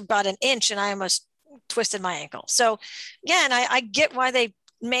walked about an inch and I almost twisted my ankle. So yeah, and I get why they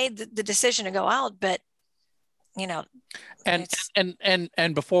made the decision to go out, but and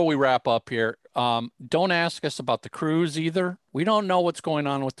before we wrap up here, don't ask us about the cruise either. We don't know what's going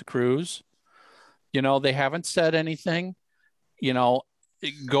on with the cruise. They haven't said anything.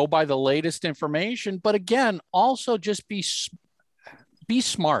 Go by the latest information, but again, also just be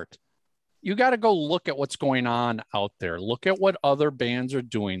smart. You got to go look at what's going on out there. Look at what other bands are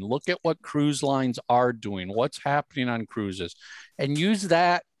doing. Look at what cruise lines are doing, what's happening on cruises, and use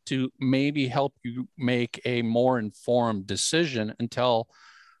that to maybe help you make a more informed decision until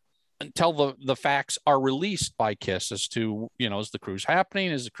the facts are released by KISS as to, is the cruise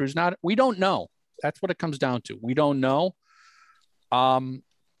happening? Is the cruise not? We don't know. That's what it comes down to. We don't know.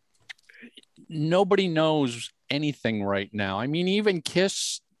 Nobody knows anything right now. I mean, even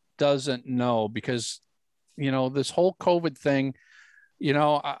KISS doesn't know, because, this whole COVID thing,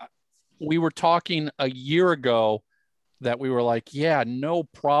 we were talking a year ago that we were like, yeah, no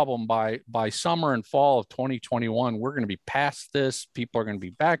problem. By summer and fall of 2021, we're going to be past this. People are going to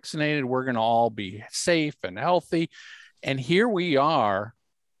be vaccinated. We're going to all be safe and healthy. And here we are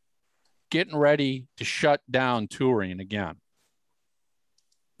getting ready to shut down touring again.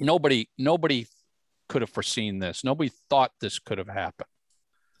 nobody could have foreseen this. Nobody thought this could have happened.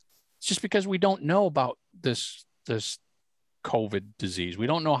 It's just because we don't know about this COVID disease. We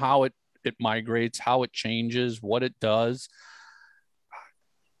don't know how it migrates, how it changes, what it does.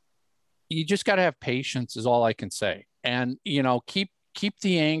 You just got to have patience is all I can say. And, keep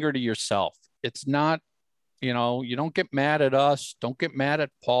the anger to yourself. It's not, you don't get mad at us. Don't get mad at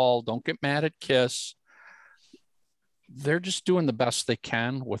Paul. Don't get mad at KISS. They're just doing the best they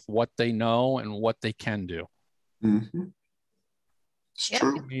can with what they know and what they can do. Mm-hmm. It's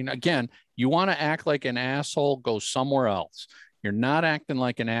true. I mean, again, you want to act like an asshole, go somewhere else. You're not acting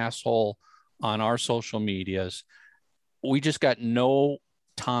like an asshole on our social medias. We just got no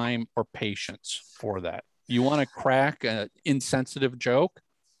time or patience for that. You want to crack an insensitive joke?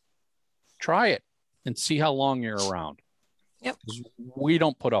 Try it and see how long you're around. Yep. We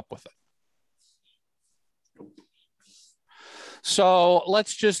don't put up with it. So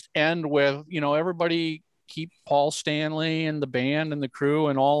let's just end with, everybody keep Paul Stanley and the band and the crew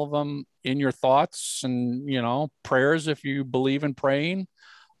and all of them in your thoughts and, prayers if you believe in praying.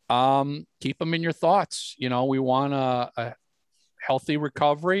 Keep them in your thoughts. We want a healthy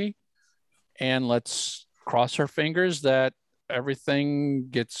recovery, and let's cross our fingers that everything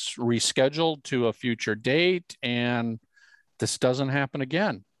gets rescheduled to a future date and this doesn't happen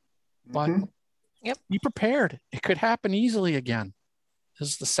again. But Yep. Be prepared. It could happen easily again. This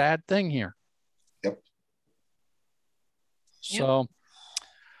is the sad thing here. Yep. So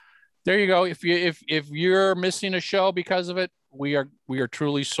there you go. If you're missing a show because of it, we are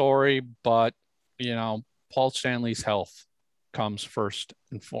truly sorry, but Paul Stanley's health comes first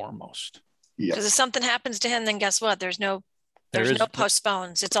and foremost. Because if something happens to him, then guess what? There's no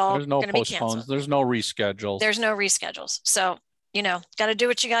postpones. It's all going to be canceled. There's no reschedules. There's no reschedules. So, got to do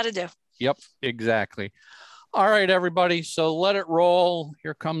what you got to do. Yep, exactly. All right, everybody. So let it roll.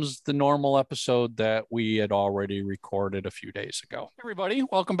 Here comes the normal episode that we had already recorded a few days ago. Everybody,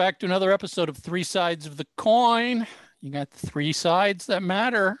 welcome back to another episode of Three Sides of the Coin. You got the three sides that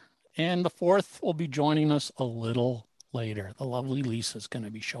matter, and the fourth will be joining us a little later. The lovely Lisa's going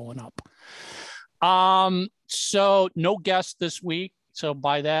to be showing up. So no guest this week. So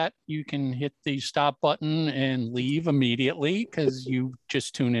by that, you can hit the stop button and leave immediately because you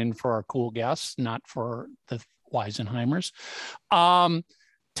just tune in for our cool guests, not for the Weisenheimers.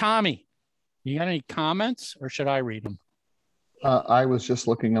 Tommy, you got any comments or should I read them? I was just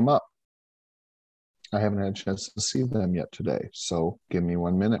looking them up. I haven't had a chance to see them yet today. So give me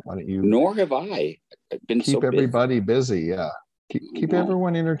 1 minute. Why don't you? Nor have I. I've been keep everybody busy. Yeah. Keep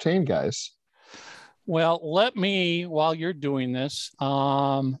everyone entertained, guys. Well, let me, while you're doing this,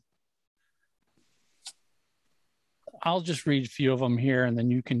 I'll just read a few of them here and then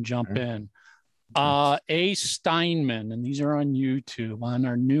you can jump in. A. Steinman, and these are on YouTube, on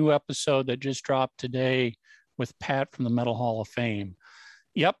our new episode that just dropped today with Pat from the Metal Hall of Fame.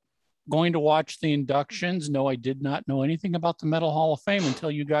 Yep, going to watch the inductions. No, I did not know anything about the Metal Hall of Fame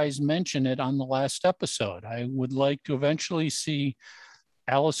until you guys mentioned it on the last episode. I would like to eventually see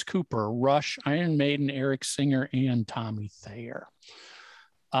Alice Cooper, Rush, Iron Maiden, Eric Singer, and Tommy Thayer.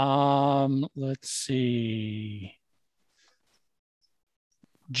 Let's see.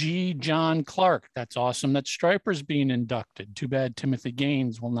 G. John Clark. That's awesome that Stryper's being inducted. Too bad Timothy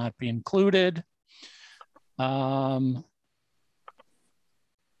Gaines will not be included. Let's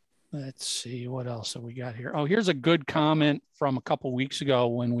see. What else have we got here? Oh, here's a good comment from a couple weeks ago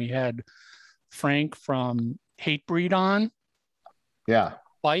when we had Frank from Hatebreed on. Yeah.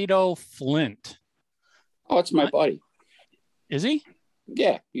 Fido Flint. Oh, it's my buddy. Is he?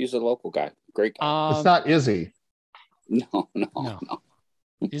 Yeah, he's a local guy. Great guy. It's not Izzy. No.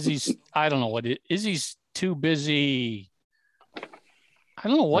 Izzy's, I don't know what it is. Izzy's too busy. I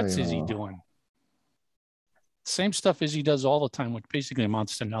don't know what's Izzy doing. Same stuff Izzy does all the time, which basically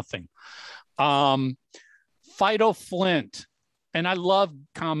amounts to nothing. Fido Flint. And I love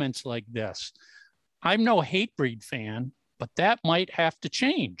comments like this. I'm no Hatebreed fan, but that might have to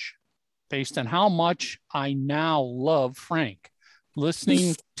change based on how much I now love Frank.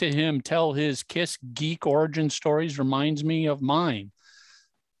 Listening to him tell his KISS geek origin stories reminds me of mine.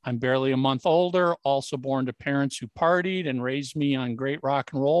 I'm barely a month older, also born to parents who partied and raised me on great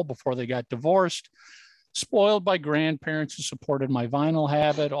rock and roll before they got divorced. Spoiled by grandparents who supported my vinyl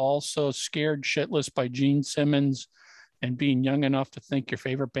habit, also scared shitless by Gene Simmons and being young enough to think your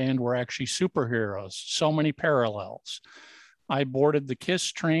favorite band were actually superheroes. So many parallels. I boarded the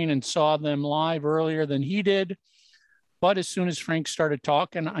KISS train and saw them live earlier than he did. But as soon as Frank started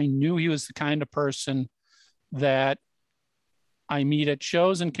talking, I knew he was the kind of person that I meet at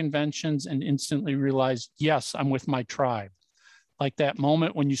shows and conventions and instantly realized, yes, I'm with my tribe. like that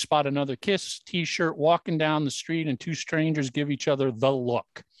moment when you spot another Kiss t-shirt walking down the street and two strangers give each other the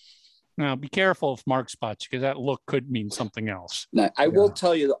look. Now, be careful if Mark spots you, because that look could mean something else. Now, I will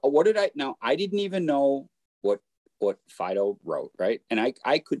tell you, I didn't even know what Fido wrote, right? And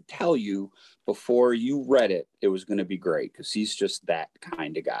I could tell you before you read it, it was going to be great, because he's just that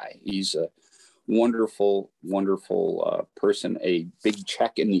kind of guy. He's a wonderful person, a big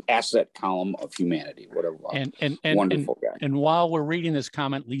check in the asset column of humanity. Whatever. Wonderful guy. And while we're reading this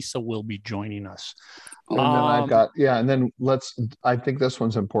comment, Lisa will be joining us. And then I've got, I think this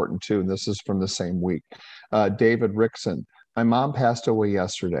one's important too. And this is from the same week. David Rickson. My mom passed away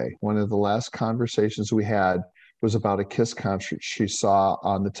yesterday. One of the last conversations we had was about a Kiss concert she saw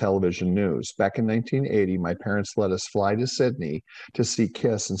on the television news. Back in 1980, my parents let us fly to Sydney to see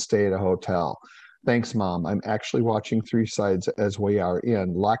Kiss and stay at a hotel. Thanks, Mom. I'm actually watching Three Sides as we are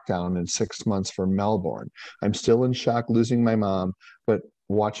in lockdown in 6 months for Melbourne. I'm still in shock losing my mom, but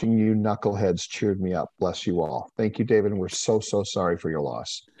watching you knuckleheads cheered me up. Bless you all. Thank you, David. And we're so sorry for your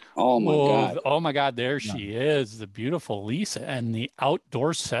loss. Oh my God. Oh my God. There she is. The beautiful Lisa, and the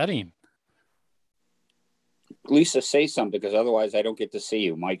outdoor setting. Lisa, say something, because otherwise I don't get to see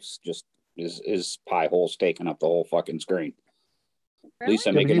you. Mike's just his pie hole's taking up the whole fucking screen. Really?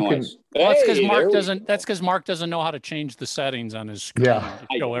 Lisa, make a noise. Well, that's because Mark doesn't. That's because Mark doesn't know how to change the settings on his screen to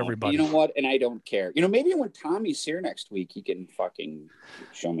show everybody. You know what? And I don't care. Maybe when Tommy's here next week, he can fucking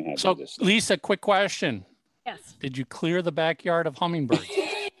show me how to do this. So, Lisa, quick question. Yes. Did you clear the backyard of hummingbirds?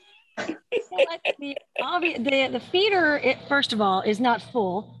 The feeder, first of all, is not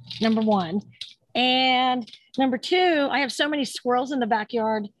full. Number one. And number two, I have so many squirrels in the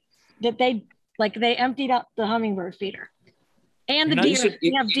backyard that they emptied out the hummingbird feeder. And the deer.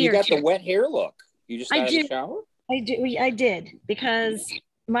 You got the wet hair look. You just got out of the shower? I did, because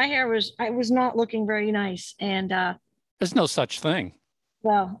my hair was not looking very nice. And there's no such thing.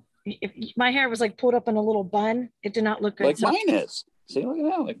 Well, if my hair was like pulled up in a little bun, it did not look good. Like mine is. See, look at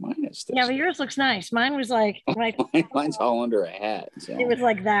that, like mine is. Yeah, but yours looks nice. Mine was like mine's all under a hat. So. It was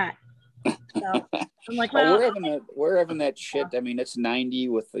like that. So I'm like, well, we're having that shit. I mean, it's 90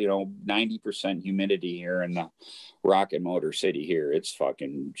 with 90% humidity here in the Rocket Motor City here. It's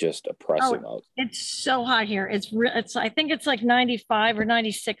fucking just oppressive out. It's so hot here. It's I think it's like 95 or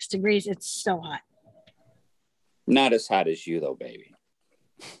 96 degrees. It's so hot. Not as hot as you though, baby.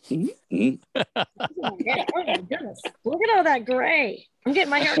 Oh my goodness! Look at all that gray. I'm getting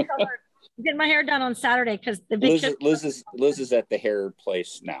my hair colored. I'm getting my hair done on Saturday because the big Liz is at the hair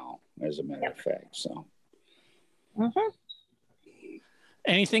place now, as a matter of fact. So,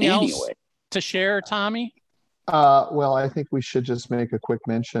 anything else to share, Tommy? Well, I think we should just make a quick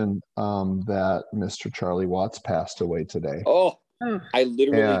mention that Mr. Charlie Watts passed away today. Oh, I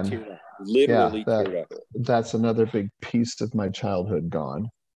literally teared up. Teared up. That's another big piece of my childhood gone.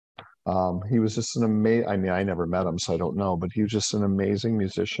 He was just an amazing, I never met him, so I don't know, but he was just an amazing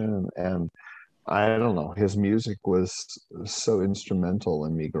musician. And I don't know, his music was so instrumental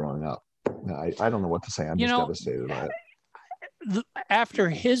in me growing up. I don't know what to say. I'm just devastated by it. After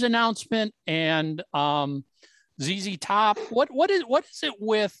his announcement and ZZ Top, what is it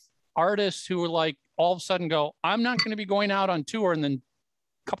with artists who are like all of a sudden go, I'm not going to be going out on tour, and then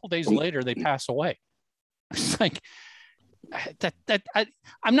a couple days later they pass away? It's like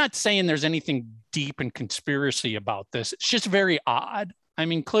I'm not saying there's anything deep in conspiracy about this. It's just very odd. I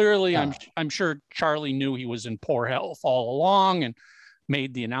mean, clearly, I'm sure Charlie knew he was in poor health all along and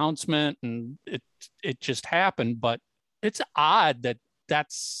made the announcement, and it just happened. But it's odd that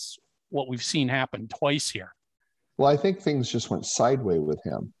that's what we've seen happen twice here. Well, I think things just went sideways with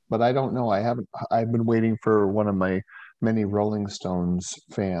him, but I don't know. I've been waiting for one of my many Rolling Stones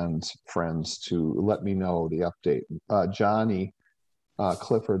friends to let me know the update. Johnny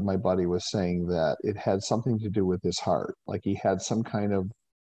Clifford, my buddy, was saying that it had something to do with his heart. Like he had some kind of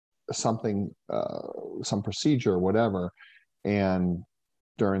some procedure or whatever. And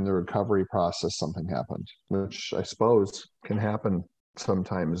during the recovery process, something happened, which I suppose can happen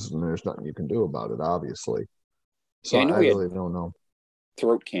sometimes, and there's nothing you can do about it, obviously. So I really don't know.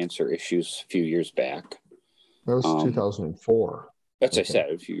 Throat cancer issues a few years back. That was 2004. That's I said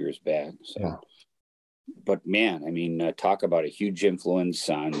a few years back. So. Yeah. But man, I mean, talk about a huge influence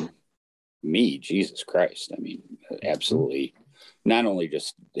on me. Jesus Christ! I mean, absolutely. Not only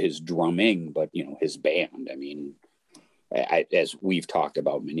just his drumming, but his band. I mean, as we've talked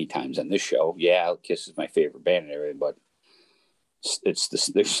about many times on this show, Kiss is my favorite band and everything. But it's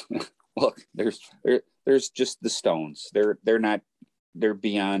this. There's just the Stones. They're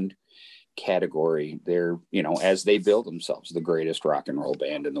beyond category. They're as they build themselves, the greatest rock and roll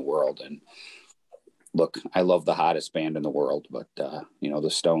band in the world. And look, I love the hottest band in the world, but the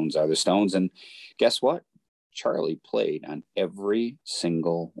Stones are the Stones. And guess what? Charlie played on every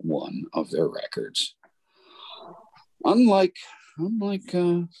single one of their records. Unlike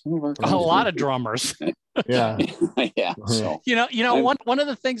some of our a lot of drummers. Yeah. Yeah. So one of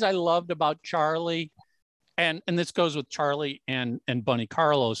the things I loved about Charlie, and this goes with Charlie and Bunny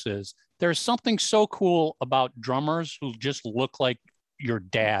Carlos, is there's something so cool about drummers who just look like your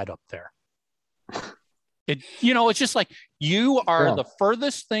dad up there. It's just like you are the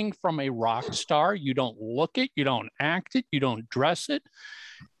furthest thing from a rock star. You don't look it, you don't act it, you don't dress it,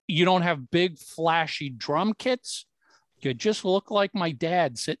 you don't have big flashy drum kits. You just look like my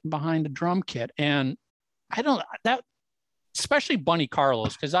dad sitting behind a drum kit. And especially Bunny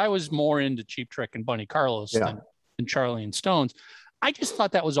Carlos, because I was more into Cheap Trick and Bunny Carlos than Charlie and Stones. I just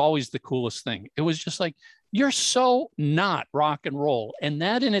thought that was always the coolest thing. It was just like, you're so not rock and roll. And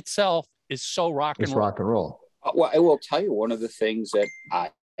that in itself is so rock and roll. Rock and roll. Well, I will tell you, one of the things that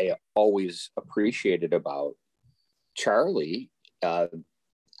I always appreciated about Charlie, I'm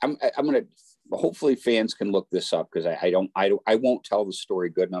going to, hopefully fans can look this up, because I won't tell the story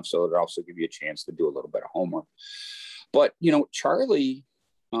good enough, so it'll also give you a chance to do a little bit of homework. But Charlie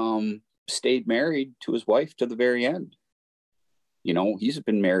stayed married to his wife to the very end. He's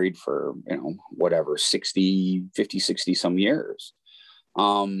been married for 50-60 some years.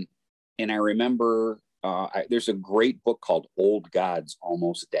 And I remember there's a great book called Old Gods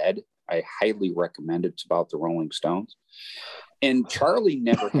Almost Dead. I highly recommend it. It's about the Rolling Stones. And Charlie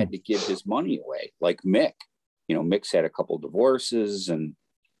never had to give his money away like Mick. Mick's had a couple of divorces, and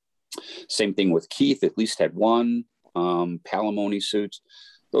same thing with Keith, at least had one. Palimony suits,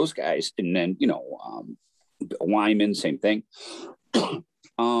 those guys. And then, Wyman, same thing.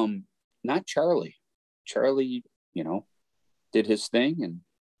 Not Charlie. Charlie, did his thing and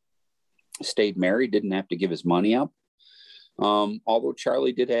stayed married, didn't have to give his money up. Although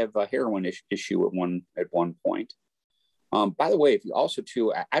Charlie did have a heroin issue at one point. By the way, if you also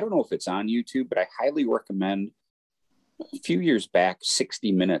too, I don't know if it's on YouTube, but I highly recommend. A few years back,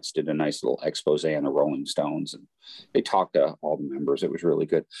 60 Minutes did a nice little expose on the Rolling Stones, and they talked to all the members. It was really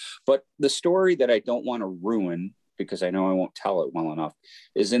good. But the story that I don't want to ruin, because I know I won't tell it well enough,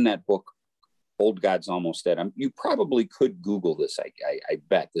 is in that book, Old Gods Almost Dead. You probably could Google this, I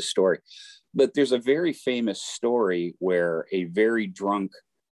bet, this story. But there's a very famous story where a very drunk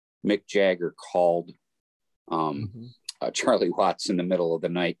Mick Jagger called Charlie Watts in the middle of the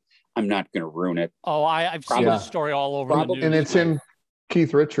night. I'm not going to ruin it. Oh, I've seen the story all over the news. And it's in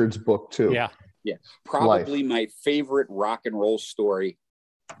Keith Richards' book too. Yeah. Probably my favorite rock and roll story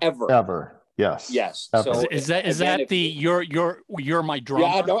ever. Yes. Ever. So is that the you're my drummer?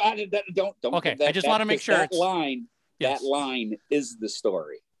 Yeah. Don't. Okay. I just want to make sure that line. That line is the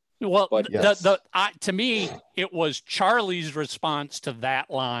story. Well, to me, it was Charlie's response to that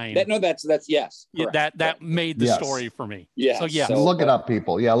line. That's yes. That made the story for me. Yeah. So yeah. Look it up,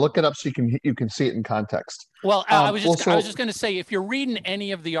 people. Yeah, look it up so you can see it in context. Well, I was just going to say, if you're reading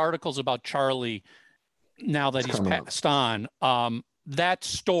any of the articles about Charlie now that he's passed on, that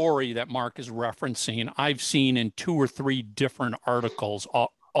story that Mark is referencing, I've seen in 2 or 3 different articles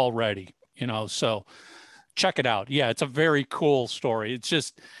already. So. Check it out. Yeah, it's a very cool story. It's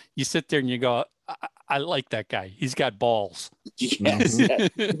just, you sit there and you go, I like that guy. He's got balls. Yes.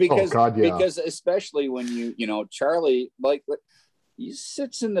 Because especially when Charlie, like, he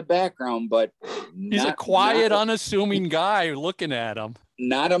sits in the background, but he's a quiet, unassuming guy looking at him.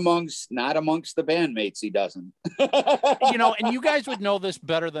 Not amongst the bandmates, he doesn't. And you guys would know this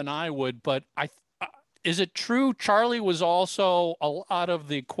better than I would, but is it true Charlie was also a lot of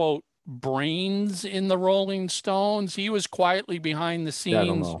the, quote, brains in the Rolling Stones? He was quietly behind the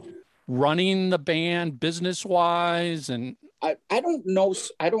scenes running the band business wise, and I don't know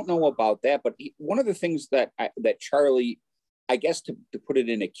about that, but one of the things that Charlie, I guess to put it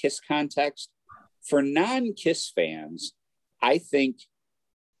in a Kiss context, for non-Kiss fans, I think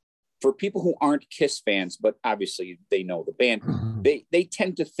for people who aren't Kiss fans, but obviously they know the band, they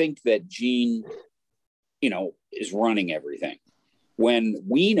tend to think that Gene, is running everything. When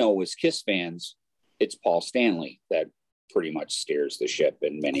we know as Kiss fans, it's Paul Stanley that pretty much steers the ship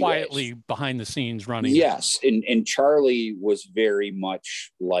in many quietly ways. Behind the scenes running. Yes, and Charlie was very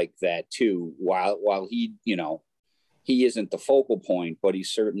much like that too. While he, he isn't the focal point, but he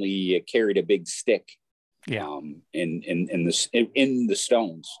certainly carried a big stick. Yeah. In the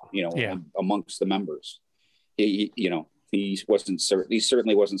Stones, amongst the members, he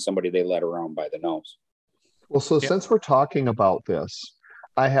certainly wasn't somebody they led around by the nose. Well, so since we're talking about this,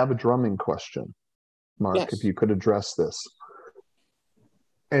 I have a drumming question, Mark, if you could address this.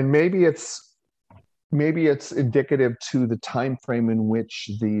 And maybe it's maybe it's indicative to the time frame in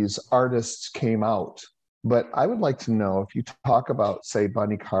which these artists came out. But I would like to know, if you talk about, say,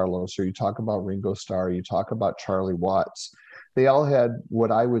 Bunny Carlos, or you talk about Ringo Starr, you talk about Charlie Watts, they all had what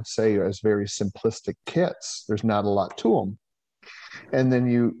I would say as very simplistic kits. There's not a lot to them. And then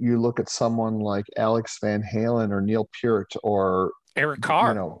you look at someone like Alex Van Halen or Neil Peart or Eric Carr.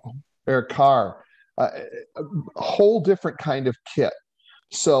 You know, Eric Carr, a whole different kind of kit.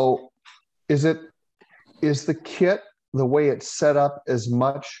 So is the kit, the way it's set up, as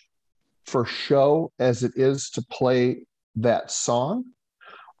much for show as it is to play that song?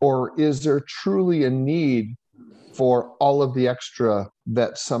 Or is there truly a need for all of the extra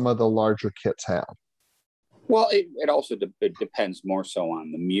that some of the larger kits have? Well, it also it depends more so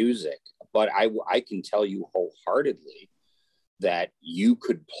on the music, but I can tell you wholeheartedly that you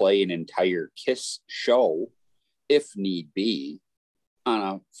could play an entire Kiss show, if need be, on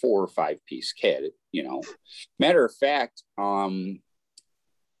a 4 or 5 piece kit. You know, matter of fact, and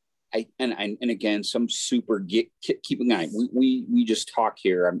again, some super keep in mind, we just talk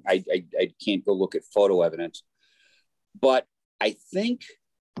here. I can't go look at photo evidence, but I think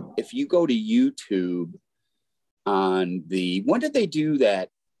if you go to YouTube on when did they do that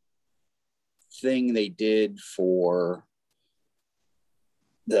thing they did for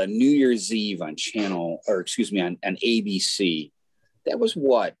the New Year's Eve on on ABC? That was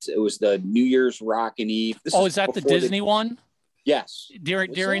what? It was the New Year's Rockin' Eve. Is that the Disney one? Yes.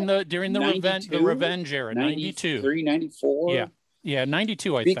 During the Revenge era, 92. 94? Yeah,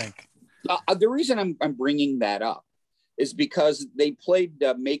 92, I think. The reason I'm bringing that up is because they played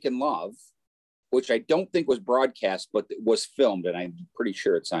Makin' Love, which I don't think was broadcast, but it was filmed, and I'm pretty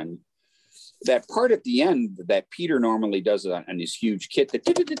sure it's on that part at the end that Peter normally does on his huge kit.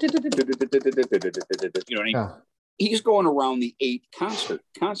 He's going around the 8 concert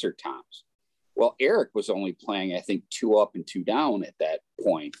toms. Well, Eric was only playing, I think, 2 up and 2 down at that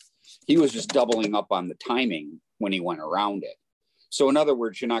point. He was just doubling up on the timing when he went around it. So in other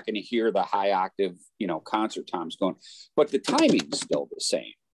words, you're not going to hear the high octave, concert toms going, but the timing's still the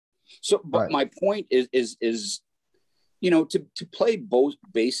same. So, but my point is, to play both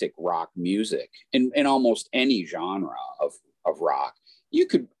basic rock music in almost any genre of rock, you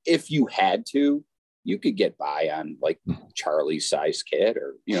could, if you had to, you could get by on like Charlie's size kit,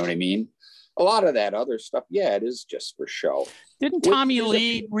 or, you know what I mean? A lot of that other stuff, it is just for show. Didn't Tommy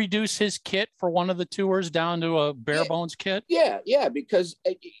Lee reduce his kit for one of the tours down to a bare bones kit? Yeah, because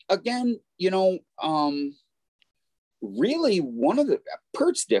again, really one of the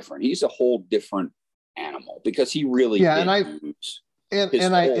Pert's different. He's a whole different animal because he really he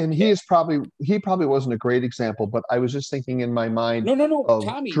probably wasn't a great example, but I was just thinking in my mind of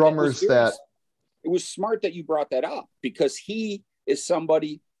Tommy, drummers it was smart that you brought that up, because he is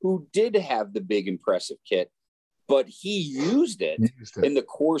somebody who did have the big impressive kit, but he used it in the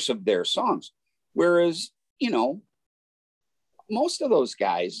course of their songs. Whereas, most of those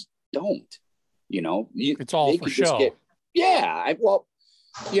guys don't, it's all for show.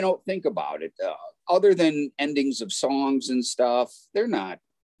 Think about it. Other than endings of songs and stuff, they're not,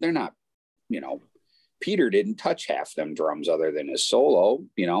 Peter didn't touch half them drums other than his solo,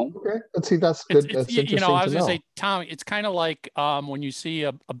 Okay, let's see. That's good. That's interesting. I was going to say, Tom, it's kind of like when you see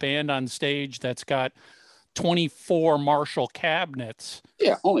a band on stage that's got 24 Marshall cabinets.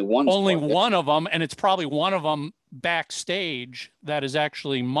 Yeah, only one of them, and it's probably one of them backstage that is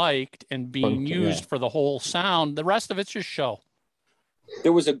actually mic'd and being used for the whole sound. The rest of it's just show.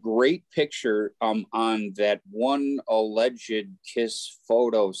 There was a great picture on that one alleged Kiss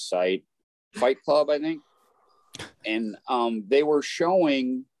photo site, Fight Club, I think. And they were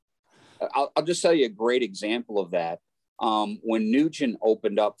showing, I'll just tell you a great example of that. When Nugent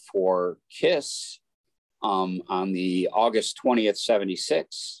opened up for Kiss on the August 20th,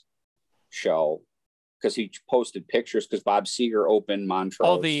 76 show, because he posted pictures, because Bob Seger opened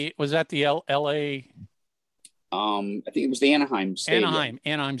Montrose. Was that the L.A.? I think it was the Anaheim Stadium.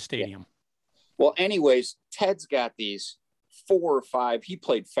 Anaheim Stadium. Yeah. Well, anyways, Ted's got these 4 or 5. He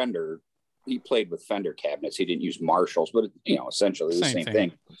played Fender. He played with Fender cabinets. He didn't use Marshalls, but essentially the same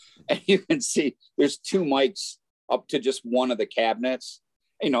thing. And you can see there's 2 mics up to just one of the cabinets.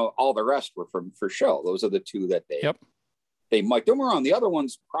 All the rest were for show. Those are the 2 that they mic'd. Them around. The other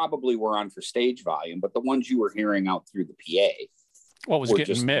ones probably were on for stage volume, but the ones you were hearing out through the PA. What was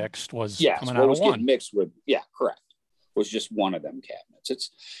getting mixed was coming out of one. Getting mixed with, correct. Was just one of them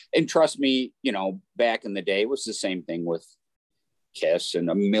cabinets. And trust me, back in the day, it was the same thing with Kiss and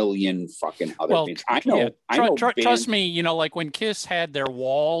a million fucking other things. I know. Trust me, like when Kiss had their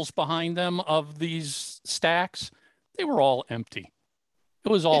walls behind them of these stacks, they were all empty. It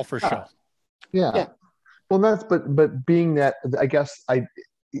was all for show. Yeah. Well, but being that, I guess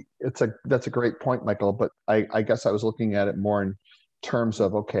that's a great point, Michael. But I guess I was looking at it more in terms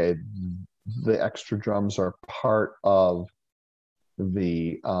of, okay, the extra drums are part of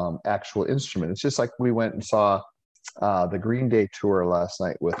the actual instrument. It's just like we went and saw the Green Day tour last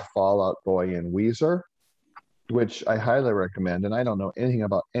night with Fall Out Boy and Weezer, which I highly recommend. And I don't know anything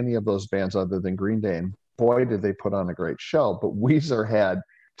about any of those bands other than Green Day. And boy, did they put on a great show. But Weezer had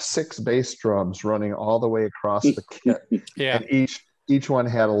 6 bass drums running all the way across the kit. Yeah. And each one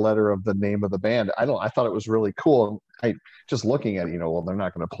had a letter of the name of the band. I thought it was really cool. I just looking at it, well, they're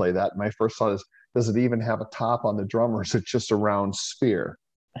not going to play that. My first thought is, does it even have a top on the drum, or is it just a round sphere?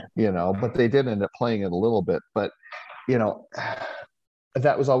 But they did end up playing it a little bit. But,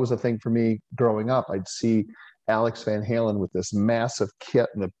 that was always a thing for me growing up. I'd see Alex Van Halen with this massive kit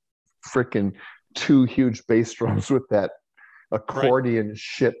and the freaking 2 huge bass drums with that accordion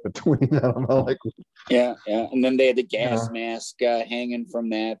shit between them. Yeah. And then they had the gas mask hanging from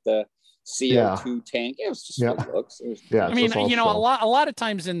that, the CO2 tank. It was just good looks. I mean, a lot of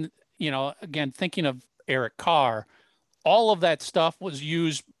times again, thinking of Eric Carr, all of that stuff was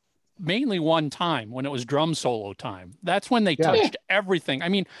used mainly one time when it was drum solo time. That's when they touched everything. I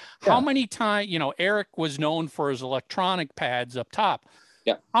mean, how many times, Eric was known for his electronic pads up top.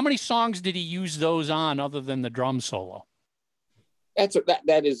 Yeah. How many songs did he use those on other than the drum solo?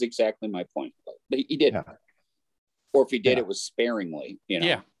 That is exactly my point. He didn't. Yeah. Or if he did, it was sparingly,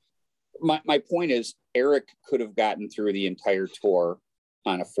 Yeah. My point is, Eric could have gotten through the entire tour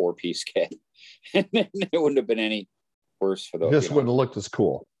on a 4-piece kit, and then it wouldn't have been any worse for those. This wouldn't have looked as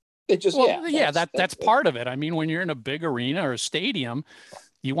cool. It just, that's part of it. I mean, when you're in a big arena or a stadium,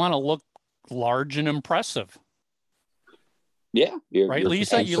 you want to look large and impressive. Yeah. Right,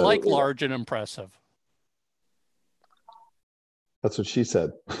 Lisa? You like large and impressive. That's what she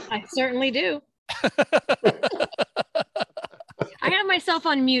said. I certainly do. I have myself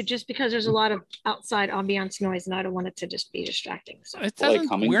on mute just because there's a lot of outside ambiance noise and I don't want it to just be distracting. So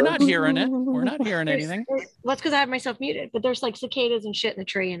we're not hearing it. We're not hearing anything. Well, it's because I have myself muted, but there's like cicadas and shit in the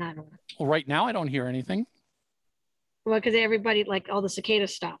tree and I don't know. Well, right now I don't hear anything. Well, because everybody, all the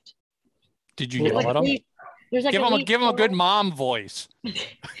cicadas stopped. Did you yell at them? Give them a good mom voice.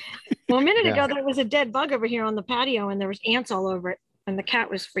 Well, a minute ago, there was a dead bug over here on the patio and there was ants all over it. And the cat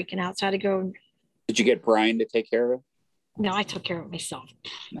was freaking out. So I had to go. Did you get Brian to take care of it? No, I took care of it myself.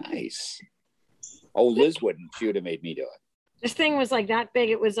 Nice. Oh, Liz wouldn't. She would have made me do it. This thing was like that big.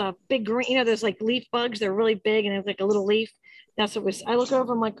 It was a big green, there's like leaf bugs. They're really big and it was like a little leaf. That's what it was. I look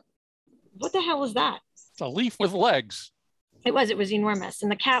over, I'm like, what the hell is that? It's a leaf with legs. It was enormous.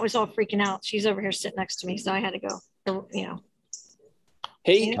 And the cat was all freaking out. She's over here sitting next to me. So I had to go,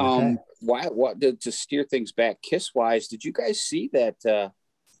 Hey, to steer things back kiss-wise, did you guys see that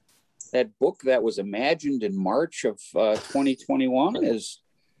book that was imagined in March of 2021 has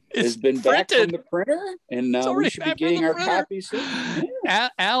been printed. Back from the printer, and we should be getting our copies soon. Yeah.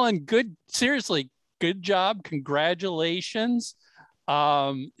 Alan, seriously, good job. Congratulations.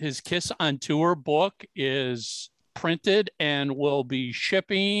 His Kiss on Tour book is printed and will be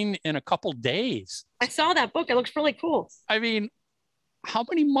shipping in a couple days. I saw that book. It looks really cool. I mean, how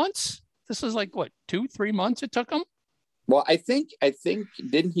many months? This is like, what, 2-3 months it took him? Well, I think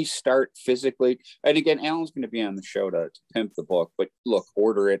didn't he start physically? And again, Alan's going to be on the show to pimp the book, but look,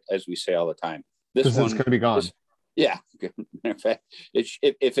 order it, as we say all the time. This one's going to be gone. In fact,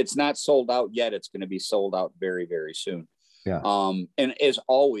 if it's not sold out yet, it's going to be sold out very, very soon. Yeah. And as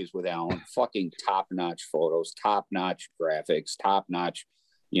always with Alan, fucking top-notch photos, top-notch graphics, top-notch,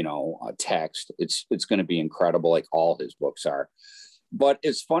 text. It's going to be incredible, like all his books are. But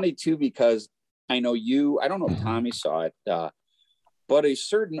it's funny too, because I know I don't know if Tommy saw it, but a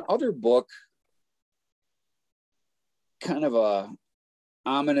certain other book, kind of a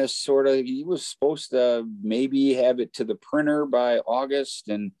ominous sort of, he was supposed to maybe have it to the printer by August,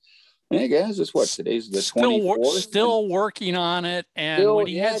 and I guess it's what, today's the 24th. Still working on it, and when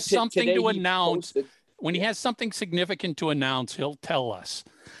he has something to announce, when he has something significant to announce, he'll tell us.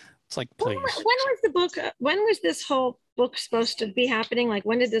 It's like, please. When was the book? When was this whole book supposed to be happening? Like,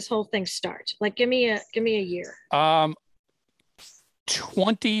 when did this whole thing start? Like, give me a year.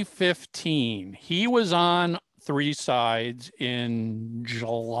 2015. He was on Three Sides in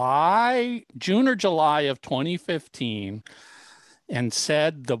June or July of 2015, and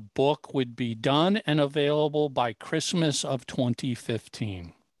said the book would be done and available by Christmas of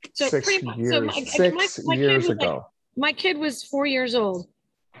 2015. So 6 years ago. My kid was 4 years old.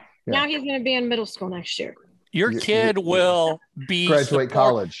 Yeah. Now he's going to be in middle school next year. Your kid will be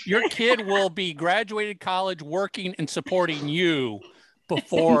college. Your kid will be graduated college, working and supporting you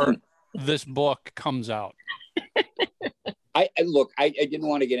before this book comes out. I look, I didn't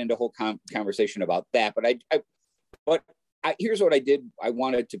want to get into a whole conversation about that, but here's what I did. I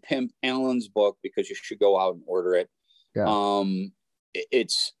wanted to pimp Alan's book because you should go out and order it. Yeah.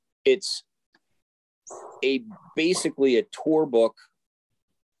 It's basically a tour book,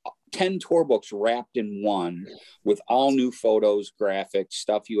 10 tour books wrapped in one, with all new photos, graphics,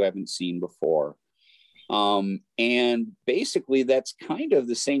 stuff you haven't seen before. And basically that's kind of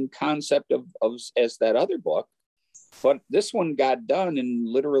the same concept of as that other book, but this one got done in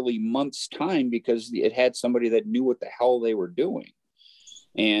literally months' time because it had somebody that knew what the hell they were doing.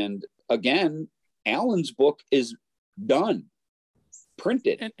 And again, Alan's book is done,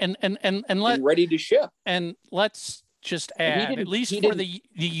 printed, and ready to ship. And let's just add, at least for the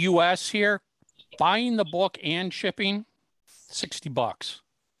US here, buying the book and shipping, $60.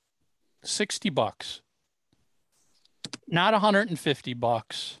 $60. Not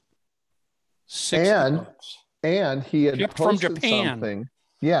 $150. $60. And he had shipped posted from Japan. something.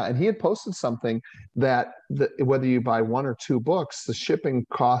 Yeah, and he had posted something that whether you buy one or two books, the shipping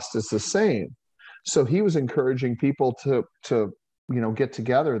cost is the same. So he was encouraging people to get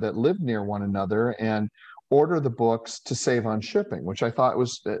together that live near one another and order the books to save on shipping, which I thought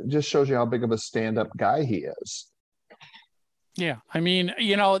just shows you how big of a stand-up guy he is. Yeah, I mean,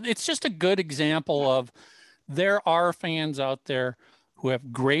 it's just a good example of there are fans out there who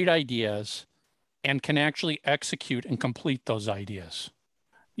have great ideas and can actually execute and complete those ideas.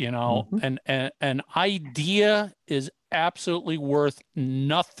 And an idea is absolutely worth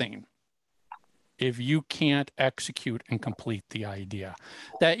nothing if you can't execute and complete the idea.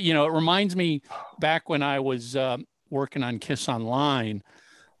 That, it reminds me back when I was working on KISS Online,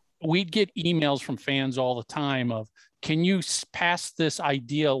 we'd get emails from fans all the time of, can you pass this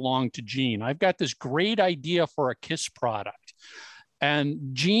idea along to Gene? I've got this great idea for a KISS product.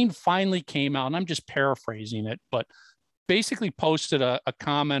 And Gene finally came out, and I'm just paraphrasing it, but basically posted a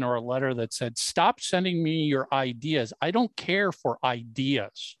comment or a letter that said, stop sending me your ideas. I don't care for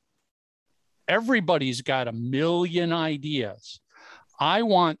ideas. Everybody's got a million ideas. I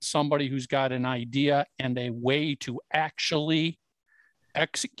want somebody who's got an idea and a way to actually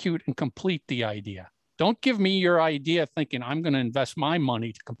execute and complete the idea. Don't give me your idea thinking I'm going to invest my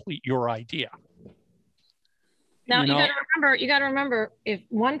money to complete your idea. Now you got to remember, if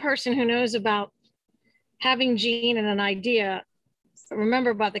one person who knows about having Gene and an idea,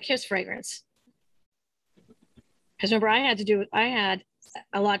 remember about the KISS fragrance. Because remember, I had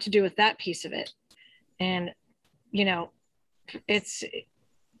a lot to do with that piece of it. And, it's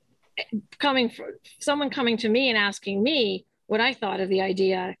someone coming to me and asking me what I thought of the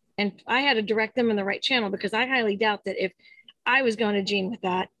idea. And I had to direct them in the right channel, because I highly doubt that if I was going to Gene with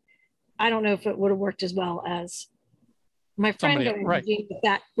that, I don't know if it would have worked as well as my friend going to Gene with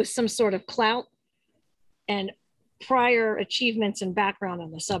that, with some sort of clout and prior achievements and background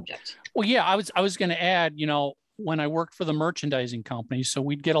on the subject. Well, yeah, I was going to add, when I worked for the merchandising company, so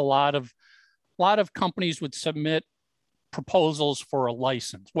we'd get a lot of companies would submit proposals for a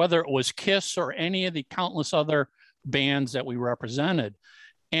license, whether it was KISS or any of the countless other bands that we represented.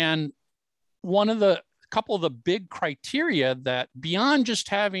 And couple of the big criteria that, beyond just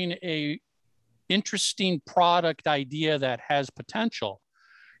having a interesting product idea that has potential,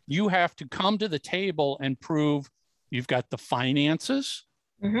 you have to come to the table and prove you've got the finances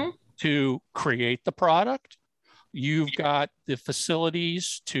to create the product. You've got the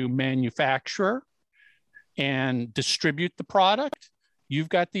facilities to manufacture and distribute the product. You've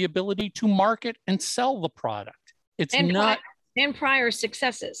got the ability to market and sell the product. And prior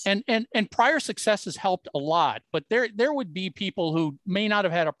successes. And prior successes helped a lot, but there would be people who may not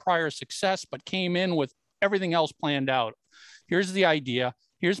have had a prior success, but came in with everything else planned out. Here's the idea.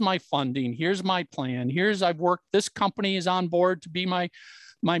 Here's my funding. Here's my plan. This company is on board to be my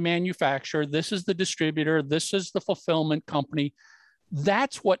manufacturer. This is the distributor. This is the fulfillment company.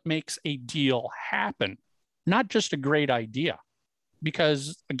 That's what makes a deal happen, not just a great idea.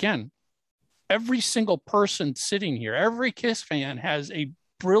 Because again, every single person sitting here, every KISS fan has a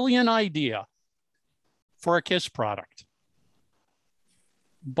brilliant idea for a KISS product.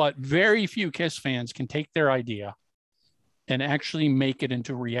 But very few KISS fans can take their idea and actually make it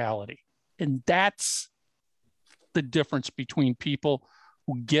into reality. And that's the difference between people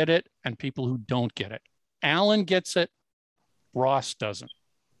who get it and people who don't get it. Alan gets it, Ross doesn't.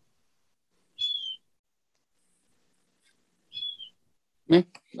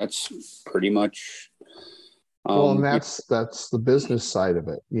 That's pretty much. Well, and that's the business side of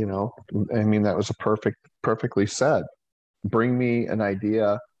it. I mean, that was perfectly said. Bring me an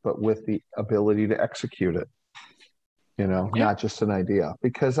idea, but with the ability to execute it. not just an idea,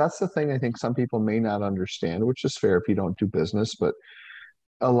 because that's the thing I think some people may not understand, which is fair if you don't do business, but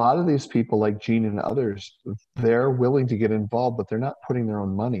a lot of these people like Gene and others, they're willing to get involved, but they're not putting their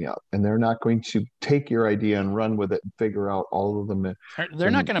own money up, and they're not going to take your idea and run with it and figure out all of them.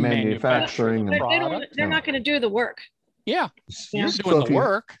 They're not going to manufacture the product. They're not going to do the work. Yeah. You're doing the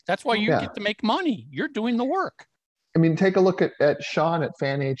work. That's why you get to make money. You're doing the work. I mean, take a look at Sean at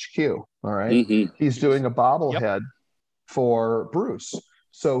Fan HQ. All right. Mm-hmm. He's doing a bobblehead for Bruce.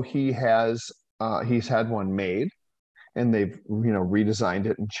 So he's had one made, and they've redesigned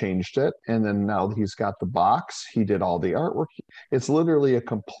it and changed it, and then now he's got the box. He did all the artwork. It's literally a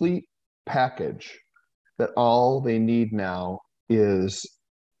complete package that all they need now is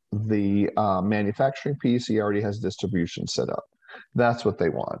the manufacturing piece. He already has distribution set up. That's what they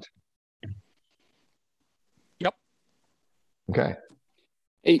want. Yep. Okay.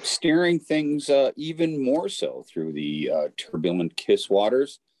 Hey, steering things even more so through the turbulent Kiss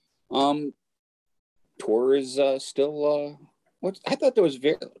waters. Tour is still I thought there was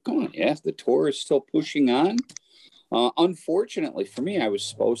the tour is still pushing on. Unfortunately for me, I was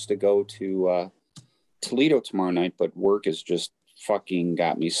supposed to go to Toledo tomorrow night, but work has just fucking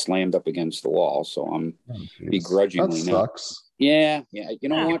got me slammed up against the wall, so I'm begrudgingly that sucks. Yeah. You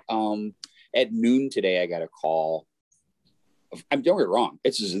know what? At noon today, I got a call. Don't get me wrong.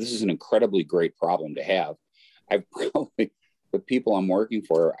 This is an incredibly great problem to have. I've probably, the people I'm working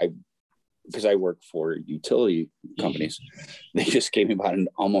for, because I work for utility companies, they just gave me about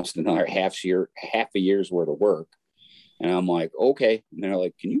almost another half a year's worth of work. And I'm like, okay. And they're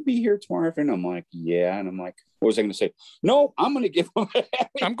like, can you be here tomorrow afternoon? I'm like, yeah. And I'm like, what was I going to say? No, I'm going to give them.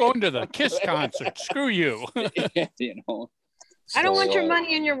 I'm going to the Kiss concert. Screw you. I don't want your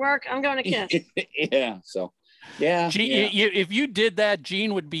money in your work. I'm going to Kiss. Yeah. So, yeah. If you did that,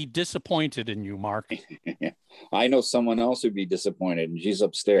 Gene would be disappointed in you, Mark. I know someone else would be disappointed, and she's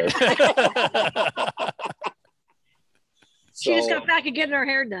upstairs. She just got back and getting her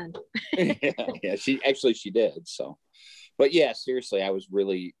hair done. Yeah. She did. So, but yeah, seriously, I was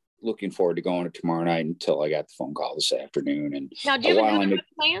really looking forward to going to tomorrow night until I got the phone call this afternoon. And now, do you have another one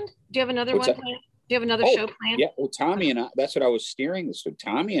planned? Do you have another one planned? Do you have another show planned? Yeah. Well, Tommy and I, that's what I was steering this with.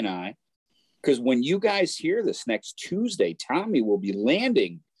 Tommy and I, because when you guys hear this next Tuesday, Tommy will be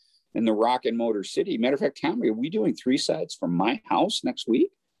landing in the Rock and Motor City. Matter of fact, Tommy, are we doing 3 sides from my house next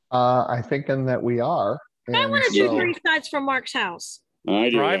week? I think that we are. I want to do 3 sides from Mark's house.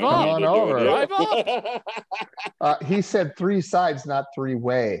 Drive on over. Drive up. He said 3 sides, not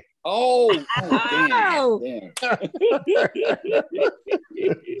 3-way. Oh, damn.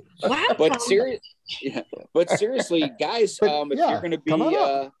 Wow. But seriously, guys, if you're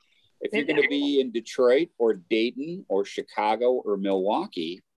going to be in Detroit or Dayton or Chicago or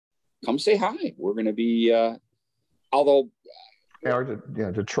Milwaukee, come say hi. We're going to be,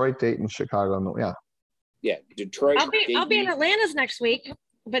 Detroit, Dayton, Chicago, yeah, Detroit. I'll be in Atlanta's next week,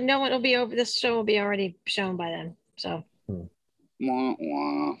 but no one will be over. This show will be already shown by then. So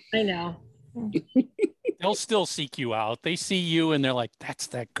I know. They'll still seek you out. They see you and they're like, "That's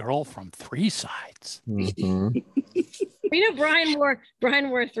that girl from 3 sides." Mm-hmm. Brian wore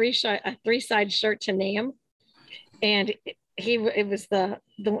a 3-side shirt to NAMM, and it was the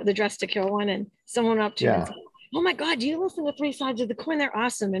Dress to Kill one, and someone went up to him and said, "Oh my God, do you listen to 3 Sides of the Coin? They're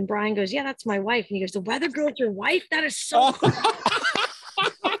awesome." And Brian goes, "Yeah, that's my wife." And he goes, "The Weather Girl's your wife? That is so cool."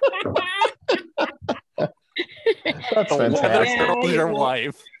 That's fantastic. Weather Girl's your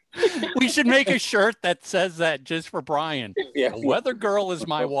wife. We should make a shirt that says that just for Brian. Yeah. The Weather Girl is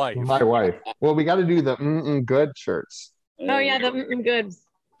my wife. My wife. Well, we got to do the good shirts. Oh yeah, the good.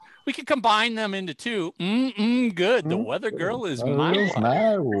 We could combine them into 2. Good. The Weather Girl is my wife.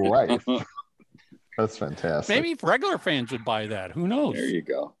 My wife. That's fantastic. Maybe regular fans would buy that. Who knows? There you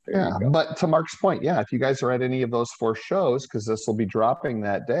go. But to Mark's point, if you guys are at any of those 4 shows, because this will be dropping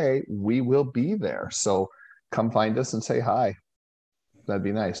that day, we will be there. So come find us and say hi. That'd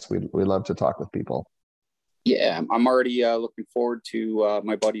be nice. We love to talk with people. Yeah, I'm already looking forward to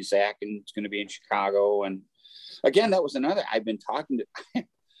my buddy Zach, and it's going to be in Chicago. And again, that was another. I've been talking to.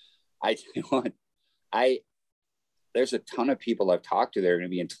 There's a ton of people I've talked to that are going to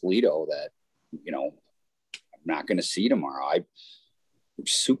be in Toledo that I'm not going to see tomorrow. I'm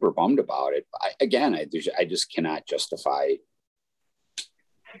super bummed about it. I just cannot justify.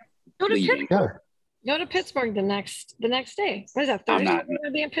 Go to Pittsburgh. Go to Pittsburgh the next day. What is that? Thursday? I'm going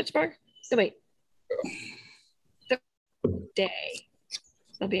to be in Pittsburgh. So wait. Day.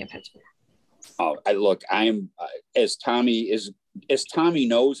 They'll be in Pittsburgh. Oh, I am as Tommy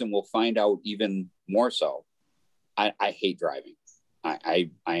knows, and will find out even more so. I hate driving. I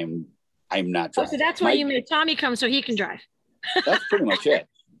I'm not Oh, driving. so that's why you made Tommy come so he can drive. That's pretty much it.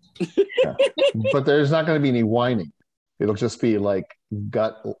 Yeah. But there's not going to be any whining. It'll just be like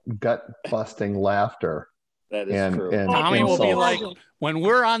gut busting laughter. That is true. And Tommy will be insults. like, when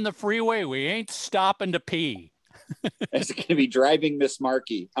we're on the freeway, we ain't stopping to pee. It's going to be driving Miss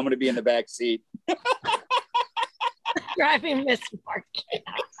Markey. I'm going to be in the back seat. Driving Miss Market.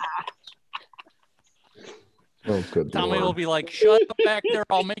 Oh, good Tommy Lord. will be like, shut up back there.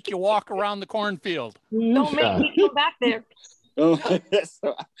 I'll make you walk around the cornfield. Don't make me come back there. Oh,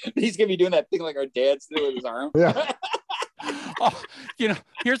 so he's going to be doing that thing like our dads do with his arm. Yeah. Oh,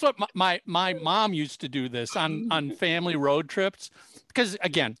 here's what my mom used to do this on family road trips. Because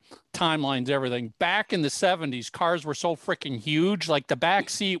again, timelines, everything. Back in the 70s, cars were so freaking huge. Like the back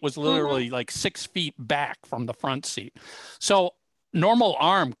seat was literally like 6 feet back from the front seat. So normal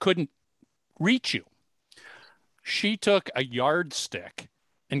arm couldn't reach you. She took a yardstick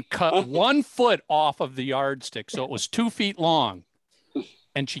and cut 1 foot off of the yardstick. So it was 2 feet long.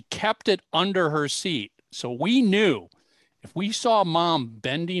 And she kept it under her seat. So we knew if we saw mom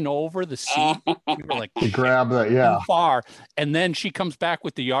bending over the seat, we were like, To grab that, yeah. too far. And then she comes back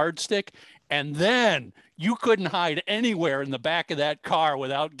with the yardstick. And then you couldn't hide anywhere in the back of that car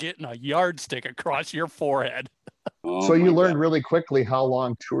without getting a yardstick across your forehead. Oh, So you my learned God. really quickly how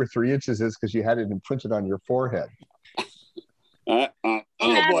long 2 or 3 inches is because you had it imprinted on your forehead. You had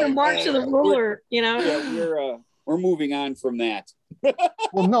the marks of the ruler, Yeah, we're moving on from that.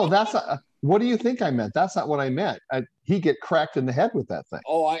 Well, no, that's not, what do you think I meant? That's not what I meant. He get cracked in the head with that thing.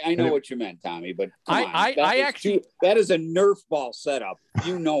 Oh, I know And what you meant, Tommy, but come on. I actually that is a Nerf ball setup.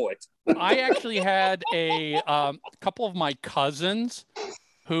 You know it. I actually had a couple of my cousins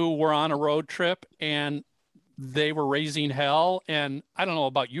who were on a road trip and they were raising hell. And I don't know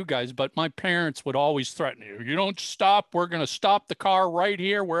about you guys, but my parents would always threaten you. You don't stop. We're going to stop the car right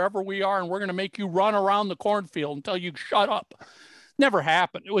here, wherever we are. And we're going to make you run around the cornfield until you shut up. Never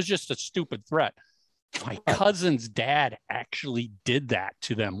happened. It was just a stupid threat. My cousin's dad actually did that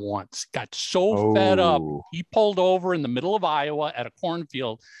to them once. Got so fed up. He pulled over in the middle of Iowa at a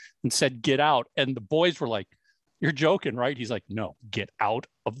cornfield and said, get out. And the boys were like, you're joking, right? He's like, no, get out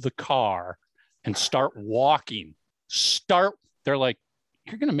of the car and start walking. They're like,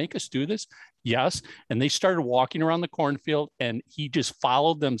 you're going to make us do this? Yes. And they started walking around the cornfield and he just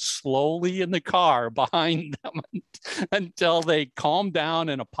followed them slowly in the car behind them until they calmed down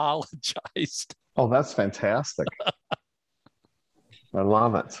and apologized. Oh, that's fantastic. I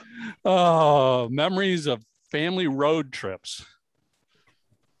love it. Oh, memories of family road trips.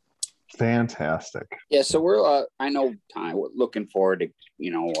 Fantastic. Yeah, so we're I know, Ty, we're looking forward to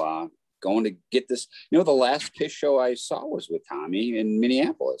going to get this. The last KISS show I saw was with Tommy in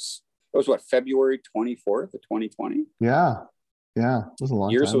Minneapolis. It was what, February 24th of 2020? Yeah. It was a long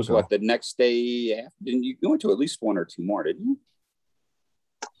Yours time was ago. what, the next day after? Didn't you go into at least one or two more, didn't you?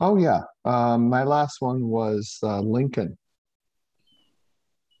 Oh yeah. My last one was Lincoln,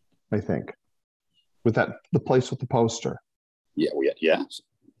 I think. With the place with the poster. Yeah,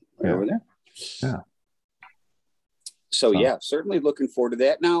 right over there. Yeah. So yeah, certainly looking forward to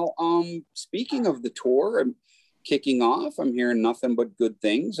that. Now, speaking of the tour and kicking off, I'm hearing nothing but good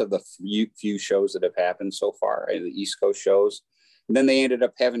things of the few shows that have happened so far, the East Coast shows. And then they ended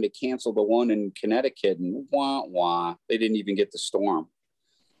up having to cancel the one in Connecticut, and they didn't even get the storm.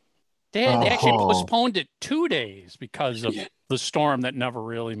 They actually postponed it 2 days because of the storm that never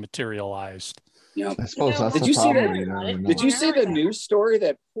really materialized. Yeah, I suppose that's Did the you see problem. that? Did you see the news story?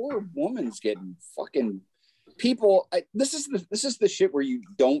 That poor woman's getting fucking people. This is the shit where you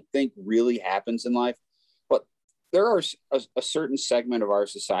don't think really happens in life, but there are a certain segment of our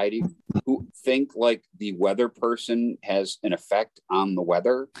society who think like the weather person has an effect on the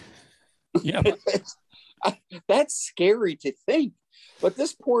weather. Yeah, that's scary to think. But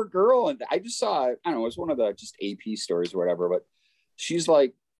this poor girl, and I just saw, I don't know, it was one of the just AP stories or whatever, but she's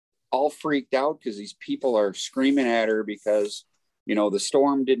like all freaked out because these people are screaming at her because, the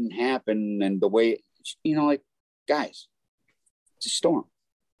storm didn't happen. And the way, like, guys, it's a storm.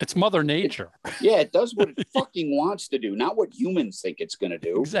 It's Mother Nature. It does what it fucking wants to do, not what humans think it's going to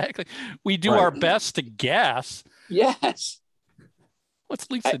do. Exactly. We do our best to guess. Yes. What's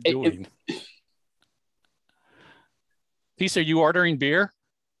Lisa doing? Lisa, are you ordering beer?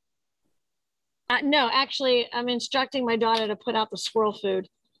 No, actually, I'm instructing my daughter to put out the squirrel food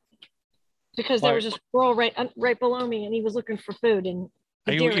because there was a squirrel right below me, and he was looking for food. And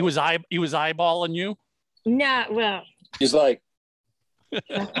he was eyeballing you. No, well, he's like,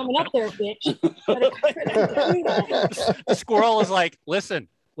 I'm coming up there, bitch. The squirrel is like, listen,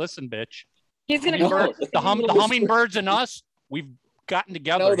 bitch. He's gonna call the hummingbirds and us. We've gotten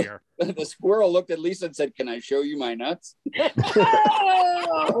together here. The squirrel looked at Lisa and said, "Can I show you my nuts?"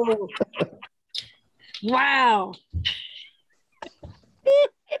 Oh! Wow.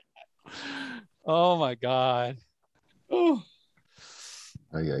 Oh my God. Oh.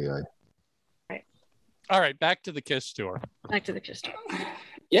 All right, back to the Kiss tour. Back to the Kiss tour.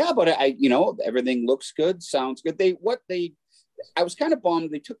 Yeah, but everything looks good, sounds good. I was kind of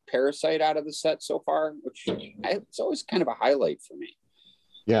bummed they took Parasite out of the set so far, which it's always kind of a highlight for me.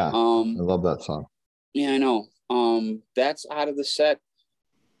 Yeah, I love that song. Yeah, I know. That's out of the set.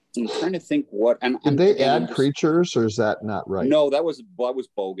 I'm trying to think what. And did they add Creatures, or is that not right? No, that was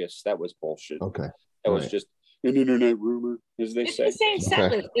bogus. That was bullshit. Okay, that was just an internet rumor, as they say. It's the same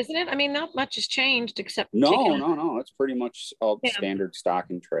set list, isn't it? I mean, not much has changed except no. It's pretty much all standard stock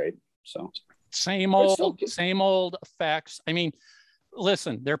and trade. So same old effects. I mean,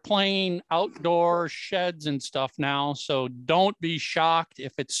 listen, they're playing outdoor sheds and stuff now, so don't be shocked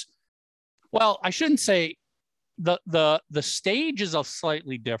if it's. Well, I shouldn't say. The stage is a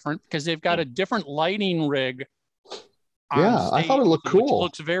slightly different because they've got a different lighting rig. Yeah, I thought it looked cool. Which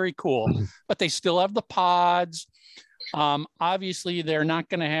looks very cool, but they still have the pods. Obviously, they're not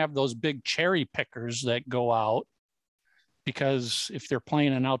going to have those big cherry pickers that go out because if they're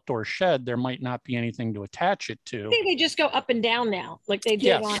playing an outdoor shed, there might not be anything to attach it to. I think they just go up and down now, like they did.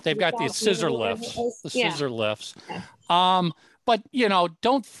 Yes, they've got these scissor lifts. Scissor lifts. Yeah. But,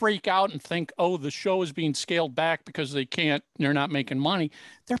 don't freak out and think, oh, the show is being scaled back because they're not making money.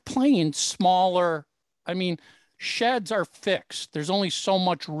 They're playing smaller. I mean, sheds are fixed. There's only so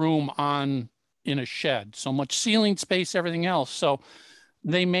much room in a shed, so much ceiling space, everything else. So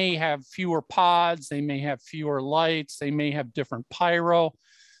they may have fewer pods. They may have fewer lights. They may have different pyro.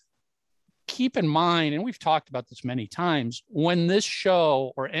 Keep in mind, and we've talked about this many times, when this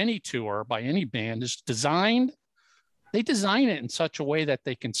show or any tour by any band is designed, they design it in such a way that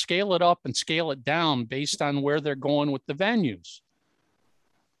they can scale it up and scale it down based on where they're going with the venues.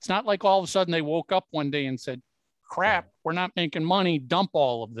 It's not like all of a sudden they woke up one day and said, crap, we're not making money, dump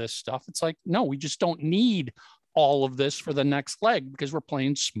all of this stuff. It's like, no, we just don't need all of this for the next leg because we're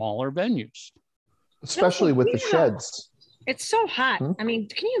playing smaller venues. Especially with the sheds. It's so hot. I mean,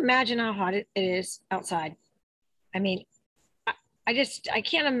 can you imagine how hot it is outside? I mean, I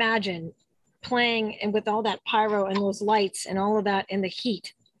can't imagine playing and with all that pyro and those lights and all of that in the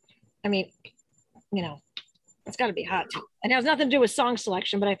heat. I mean, it's got to be hot too. And it has nothing to do with song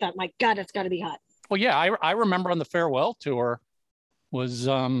selection, but I thought, my God, it's got to be hot. Well, yeah, I remember on the farewell tour was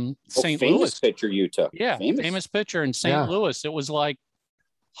St. Louis. Famous picture you took. Yeah, famous picture in St. Louis. It was like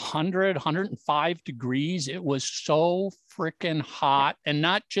 100, 105 degrees. It was so freaking hot, and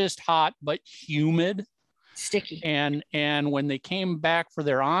not just hot, but humid. Sticky. And when they came back for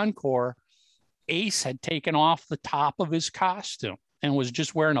their encore, Ace had taken off the top of his costume and was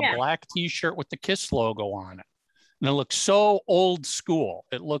just wearing a black t-shirt with the Kiss logo on it. And it looked so old school.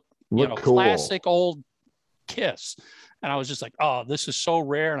 It looked cool. Classic old Kiss. And I was just like, oh, this is so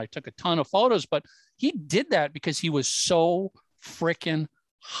rare. And I took a ton of photos, but he did that because he was so freaking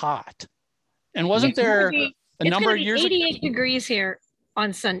hot. And wasn't there a number of years 88 degrees here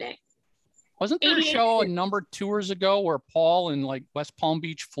on Sunday. Wasn't there a show a number of tours ago where Paul in like West Palm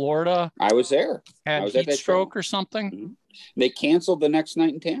Beach, Florida? I was there. Had heat stroke or something. Mm-hmm. They canceled the next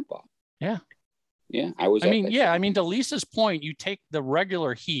night in Tampa. Yeah. Yeah, I was. I mean, to Lisa's point, you take the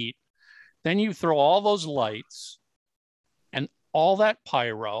regular heat, then you throw all those lights and all that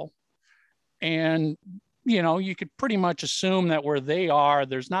pyro, and you could pretty much assume that where they are,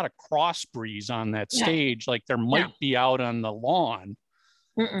 there's not a cross breeze on that stage like there might be out on the lawn.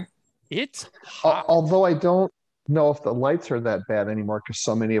 Mm-mm. It's hot. Although I don't know if the lights are that bad anymore because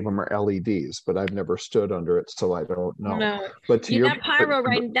so many of them are LEDs, but I've never stood under it, so I don't know. No. But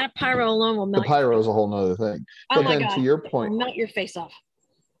that pyro alone will melt. The pyro is a whole nother thing. Oh but my then God. to your point, It'll melt your face off.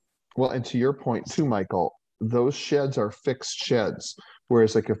 Well, and to your point too, Michael, those sheds are fixed sheds.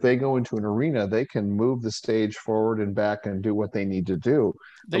 Whereas like if they go into an arena, they can move the stage forward and back and do what they need to do.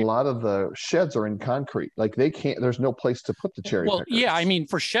 A lot of the sheds are in concrete. Like there's no place to put the cherry pickers. Yeah, I mean,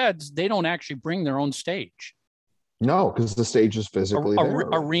 for sheds, they don't actually bring their own stage. No, because the stage is physically there.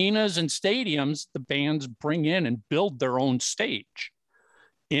 Arenas and stadiums, the bands bring in and build their own stage.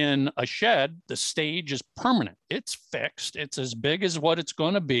 In a shed, the stage is permanent. It's fixed. It's as big as what it's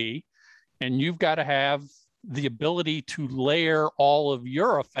going to be. And you've got to have the ability to layer all of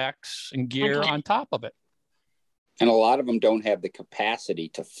your effects and gear on top of it. And a lot of them don't have the capacity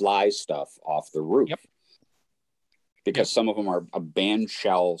to fly stuff off the roof. Yep. Because some of them are a band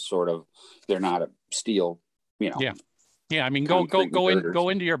shell sort of, they're not a steel, Yeah. I mean, go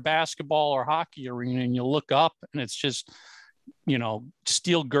into your basketball or hockey arena and you look up and it's just,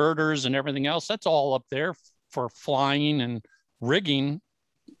 steel girders and everything else. That's all up there for flying and rigging.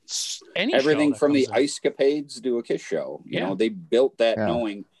 Everything from the ice capades to a Kiss show. You know, they built that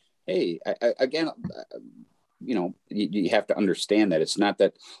knowing, hey, you have to understand that it's not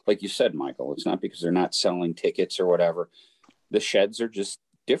that, like you said, Michael, it's not because they're not selling tickets or whatever. The sheds are just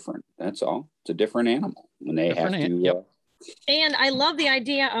different. That's all. It's a different animal when they have to. And I love the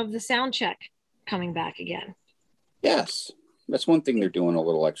idea of the sound check coming back again. Yes. That's one thing they're doing a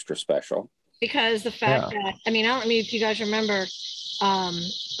little extra special. Because the fact that, I don't know if you guys remember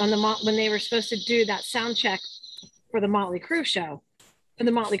when they were supposed to do that sound check for the Motley Crue show, for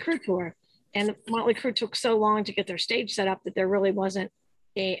the Motley Crue tour, and the Motley Crue took so long to get their stage set up that there really wasn't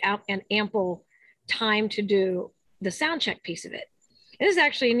an ample time to do the sound check piece of it. It is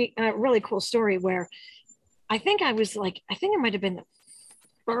actually a really cool story where I think it might have been the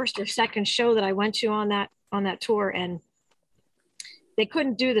first or second show that I went to on that tour, and they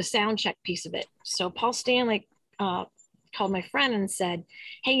couldn't do the sound check piece of it. So Paul Stanley called my friend and said,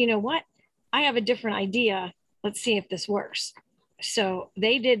 hey, you know what? I have a different idea. Let's see if this works. So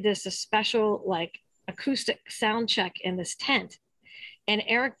they did a special acoustic sound check in this tent, and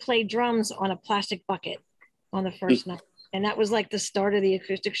Eric played drums on a plastic bucket on the first night. And that was the start of the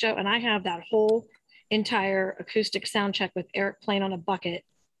acoustic show. And I have that whole entire acoustic sound check with Eric playing on a bucket.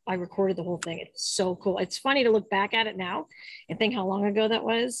 I recorded the whole thing. It's so cool. It's funny to look back at it now and think how long ago that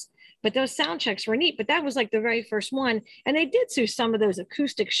was. But those sound checks were neat. But that was the very first one. And they did do some of those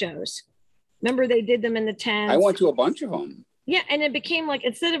acoustic shows. Remember, they did them in the tent. I went to a bunch of them. Yeah. And it became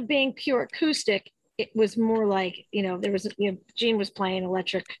instead of being pure acoustic, it was more there was, Gene was playing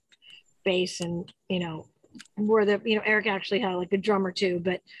electric bass and, where Eric actually had a drummer too.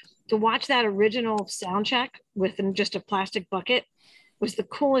 But to watch that original sound check with just a plastic bucket was the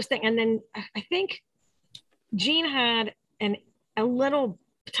coolest thing. And then I think Gene had a little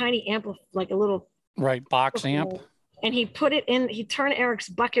tiny amp, a little box amp, and he put it in. He turned Eric's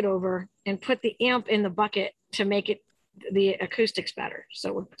bucket over and put the amp in the bucket to make it the acoustics better, so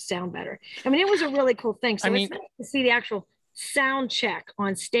it would sound better. It was a really cool thing. So it's nice to see the actual sound check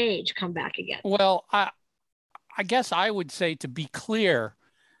on stage come back again. Well, I guess I would say, to be clear,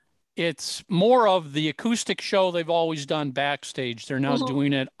 it's more of the acoustic show they've always done backstage. They're now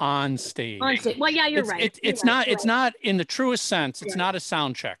doing it on stage. Well, yeah, you're right. It's not in the truest sense. It's not a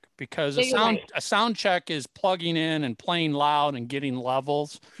sound check, because a sound check is plugging in and playing loud and getting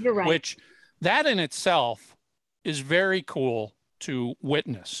levels. You're right. Which that in itself is very cool to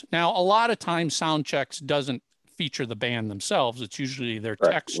witness. Now, a lot of times sound checks doesn't feature the band themselves. It's usually their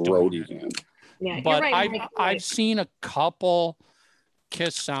techs doing it. Yeah, but right, I've seen a couple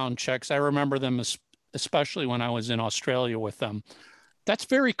Kiss sound checks. I remember them especially when I was in Australia with them. That's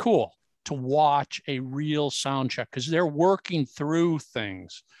very cool to watch a real sound check, because they're working through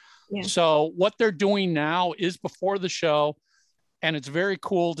things. Yeah. So what they're doing now is before the show, and it's very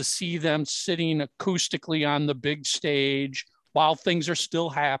cool to see them sitting acoustically on the big stage while things are still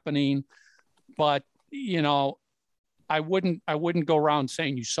happening. But I wouldn't go around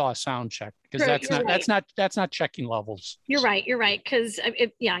saying you saw a sound check, because that's not checking levels. You're right. Because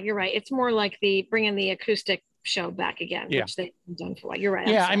you're right. It's more like bringing the acoustic show back again, which they've done for a while. You're right.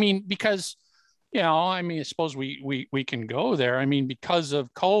 Yeah. Because, I suppose we can go there. Because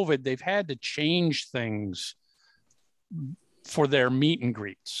of COVID, they've had to change things for their meet and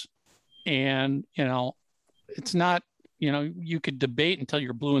greets. And, it's not, you could debate until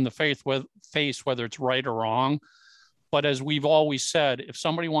you're blue in the face whether it's right or wrong. But as we've always said, if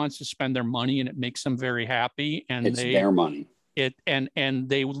somebody wants to spend their money and it makes them very happy, and it's their money, and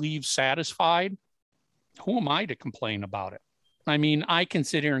they leave satisfied, who am I to complain about it? I can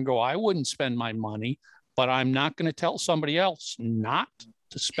sit here and go, I wouldn't spend my money, but I'm not going to tell somebody else not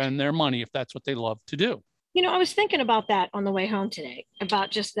to spend their money if that's what they love to do. I was thinking about that on the way home today,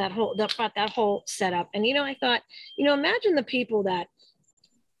 about just that whole setup. And, I thought, imagine the people that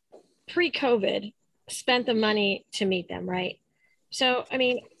pre-COVID spent the money to meet them, right? So,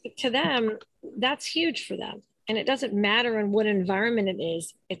 to them, that's huge for them. And it doesn't matter in what environment it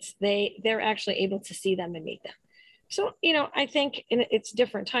is, they're actually able to see them and meet them. So, I think it's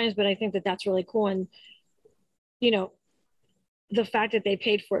different times, but I think that that's really cool. And, the fact that they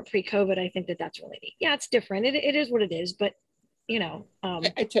paid for it pre-COVID, I think that that's really neat. Yeah, it's different. It is what it is, but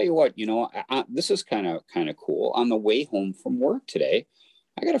I tell you what, this is kind of cool. On the way home from work today,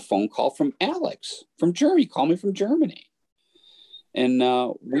 I got a phone call from Alex from Germany. He called me from Germany. And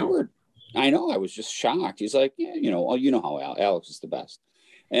I was just shocked. He's like, yeah, how Alex is the best.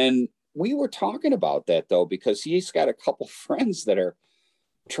 And we were talking about that, though, because he's got a couple friends that are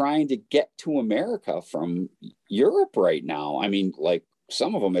trying to get to America from Europe right now. I mean, like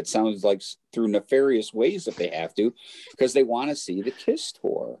some of them, it sounds like through nefarious ways that they have to, because they want to see the Kiss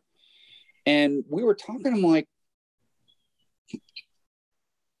tour. And we were talking, I'm like,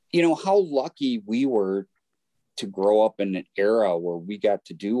 you know, how lucky we were to grow up in an era where we got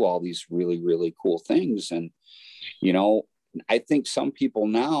to do all these really, really cool things. And, you know, I think some people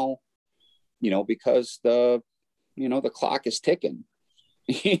now, you know, because the clock is ticking,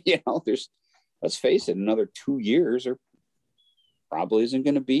 you know, let's face it, another 2 years or probably isn't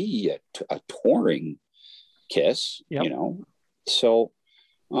going to be a touring Kiss, you know? So,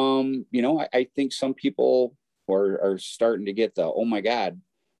 you know, I think some people are starting to get the, oh my God,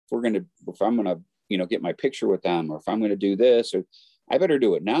 if I'm going to, you know, get my picture with them, or if I'm going to do this, or I better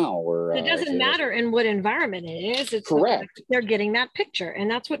do it now. Or it doesn't matter in what environment it is. It's correct. They're getting that picture, and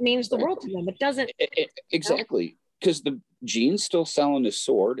that's what means the world to them. It doesn't exactly, because the Gene's still selling his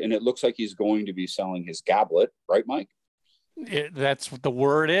sword, and it looks like he's going to be selling his goblet, right, Mike? That's what the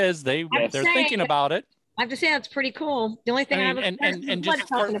word is. They're thinking about it. I have to say that's pretty cool. The only thing and just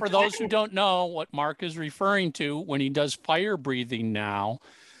for those who don't know what Mark is referring to, when he does fire breathing now,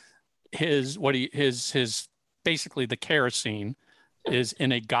 his basically the kerosene is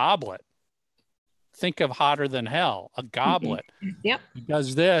in a goblet. Think of hotter than hell, a goblet. Yep. He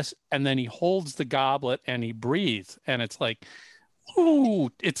does this, and then he holds the goblet and he breathes, and it's like, ooh,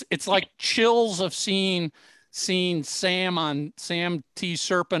 it's like chills of seeing Sam T.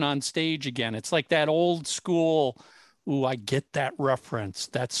 Serpent on stage again. It's like that old school. Ooh, I get that reference.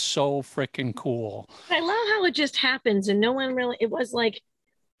 That's so freaking cool. I love how it just happens, and no one really. It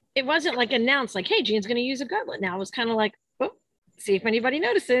wasn't like announced, like, "Hey, Gene's going to use a goblet now." It was kind of like, "Oh, see if anybody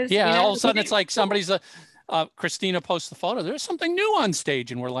notices." Yeah, you know? all of a sudden it's like somebody's Christina posts the photo. There's something new on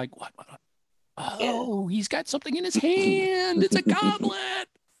stage, and we're like, "What? Oh, he's got something in his hand. It's a goblet."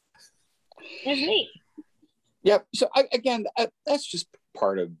 It's neat. Yep. So that's just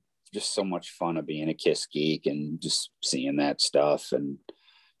part of just so much fun of being a Kiss geek and just seeing that stuff, and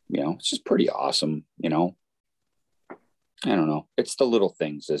you know, it's just pretty awesome. You know, I don't know. It's the little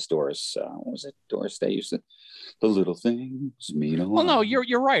things, as Doris, what was it? Doris Day used to, the little things mean a lot. Well, no,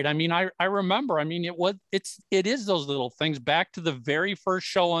 you're right. I mean, I remember. I mean, it is those little things. Back to the very first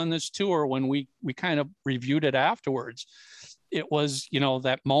show on this tour when we kind of reviewed it afterwards. It was, you know,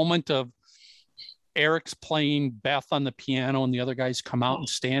 that moment of Eric's playing Beth on the piano and the other guys come out and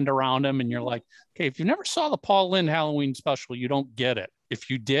stand around him, and you're like, okay, if you never saw the Paul Lynde Halloween special, you don't get it. If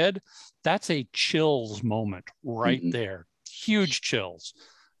you did, that's a chills moment right there. Huge chills.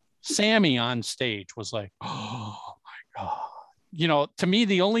 Sammy on stage was like, oh my God. You know, to me,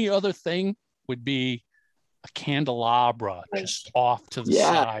 the only other thing would be a candelabra just off to the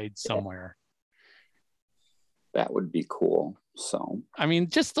side somewhere. That would be cool. So, I mean,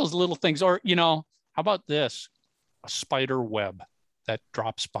 just those little things. Or, you know, how about this? A spider web that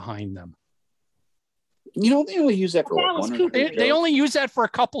drops behind them. You know, they only use that for one or two shows. They only use that for a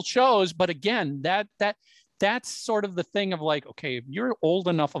couple shows, but again, that's sort of the thing of like, okay, if you're old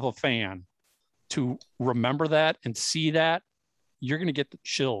enough of a fan to remember that and see that, you're going to get the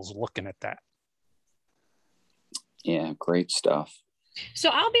chills looking at that. Yeah, great stuff. So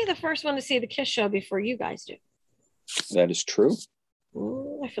I'll be the first one to see the Kiss show before you guys do. That is true.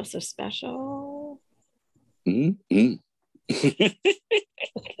 Ooh, I feel so special. Mm-hmm.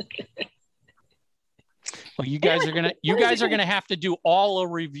 Well, you guys are gonna have to do all a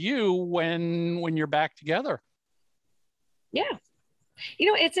review when you're back together. Yeah, you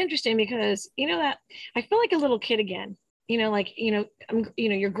know, it's interesting because you know that I feel like a little kid again. You know, like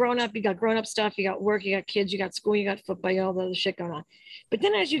you're grown up. You got grown up stuff. You got work. You got kids. You got school. You got football. You got all the other shit going on. But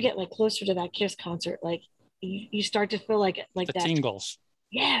then as you get like closer to that Kiss concert, like you start to feel like the that tingles.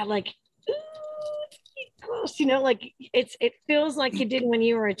 Yeah, like ooh, close. You know, like it feels like you did when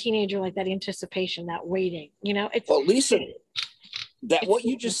you were a teenager, like that anticipation, that waiting. You know, it's well, Lisa, what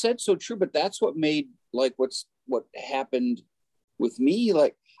you just said so true. But that's what made like what happened with me.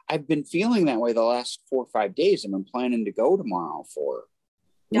 Like I've been feeling that way the last 4 or 5 days. I've been planning to go tomorrow for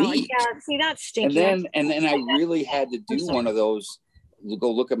weeks. Yeah, see, that's stinky. And then I really had to do one of those.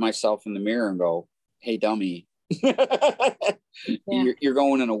 Go look at myself in the mirror and go, "Hey, dummy, you're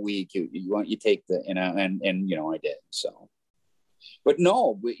going in a week. You take the and you know I did so." But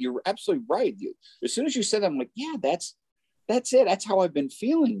no, you're absolutely right. As soon as you said that, I'm like, yeah, that's it. That's how I've been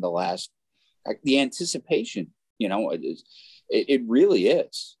feeling the last the anticipation. You know, it really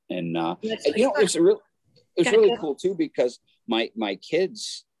is, and you know, it's really cool too because my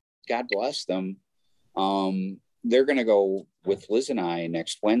kids, God bless them, they're gonna go with Liz and I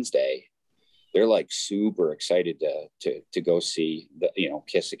next Wednesday. they're like super excited to go see the,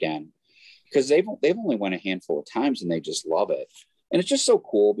 Kiss again, because they've only went a handful of times and they just love it. And it's just so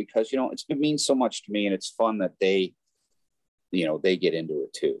cool because, it means so much to me, and it's fun that they get into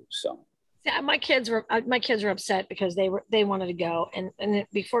it too. So yeah, my kids were upset because they wanted to go, and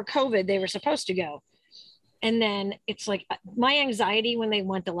before COVID they were supposed to go. And then it's like my anxiety when they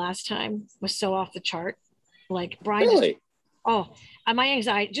went the last time was so off the chart. Like Brian, really? My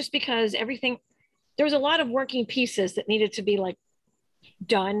anxiety, just because there was a lot of working pieces that needed to be like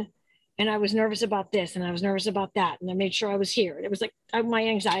done. And I was nervous about this and I was nervous about that. And I made sure I was here. And it was like my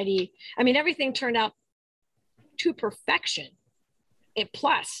anxiety. I mean, everything turned out to perfection.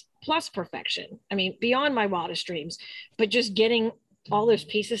 Plus perfection. I mean, beyond my wildest dreams, but just getting all those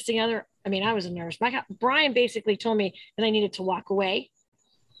pieces together. I mean, I was a nurse. Brian basically told me that I needed to walk away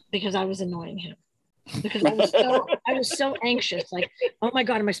because I was annoying him. Because I was so anxious. Like, oh my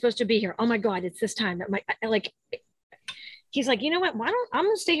God, am I supposed to be here? Oh my God, it's this time. He's like, you know what? I'm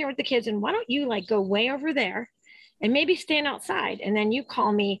gonna stay here with the kids, and why don't you like go way over there, and maybe stand outside, and then you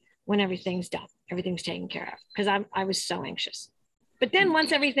call me when everything's done, everything's taken care of. Because I was so anxious. But then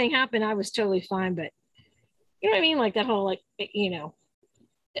once everything happened, I was totally fine. But you know what I mean? Like that whole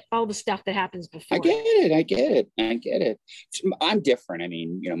all the stuff that happens before. I get it. I'm different. I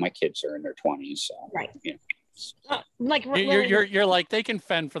mean, my kids are in their 20s, so right. Like you're like, they can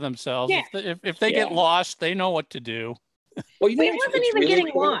fend for themselves. Yeah. If they get lost, they know what to do. Well, it wasn't even really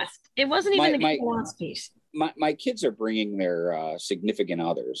getting lost. It wasn't even the getting lost piece. My kids are bringing their significant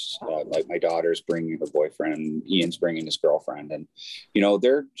others. Like my daughter's bringing her boyfriend, and Ian's bringing his girlfriend, and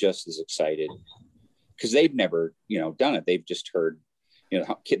they're just as excited because they've never done it. They've just heard.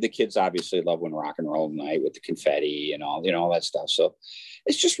 The kids obviously love when rock and roll night with the confetti and all that stuff. So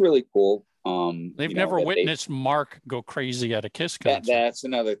it's just really cool. They've never witnessed Mark go crazy at a Kiss concert. That's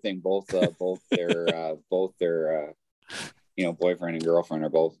another thing. Both their boyfriend and girlfriend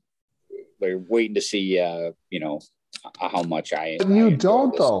are they're waiting to see how much I. You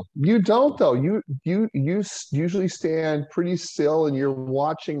don't though. You usually stand pretty still and you're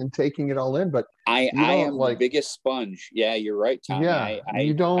watching and taking it all in. But I am the biggest sponge. Yeah, you're right, Tommy. Yeah,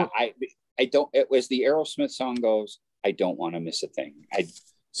 you don't. I don't. As the Aerosmith song goes, I don't want to miss a thing. I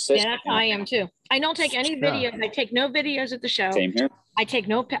am too. I don't take any videos. I take no videos at the show. Same here. I'll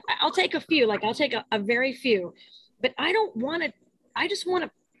take a few. Like I'll take a very few, but I don't want to. I just want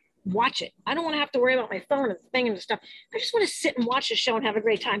to watch it. I don't want to have to worry about my phone and thing and stuff. I just want to sit and watch the show and have a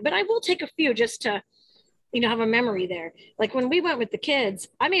great time. But I will take a few just to, have a memory there. Like when we went with the kids,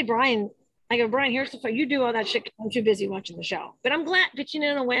 I made Brian. I go, Brian, here's the fun. You do all that shit. I'm too busy watching the show. But I'm glad. But in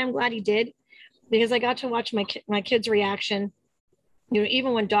a way, I'm glad he did, because I got to watch my kids' reaction.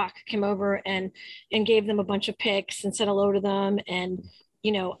 Even when Doc came over and gave them a bunch of pics and said hello to them, and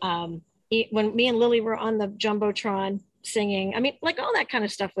when me and Lily were on the jumbotron singing, I mean, like all that kind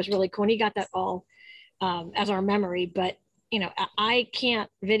of stuff was really cool. And he got that all as our memory. But I can't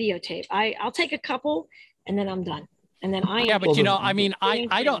videotape. I'll take a couple and then I'm done. And then I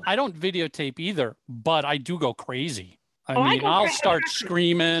don't videotape either, but I do go crazy. I'll start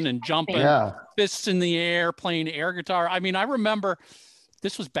screaming and jumping, fists in the air, playing air guitar. I mean, I remember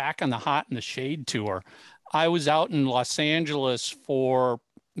this was back on the Hot in the Shade tour. I was out in Los Angeles for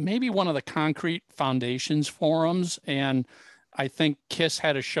maybe one of the Concrete Foundation's forums, and I think Kiss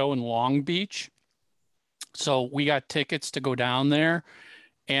had a show in Long Beach. So we got tickets to go down there.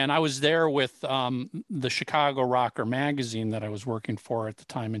 And I was there with the Chicago Rocker magazine that I was working for at the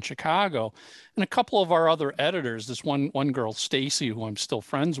time in Chicago. And a couple of our other editors, this one girl, Stacy, who I'm still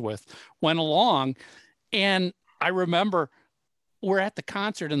friends with, went along. And I remember we're at the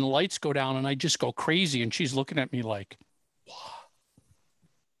concert and the lights go down and I just go crazy. And she's looking at me like,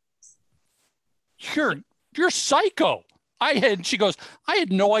 you're psycho. She goes, I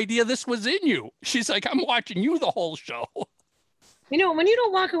had no idea this was in you. She's like, I'm watching you the whole show. When you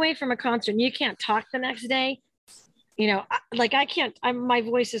don't walk away from a concert and you can't talk the next day, I can't, my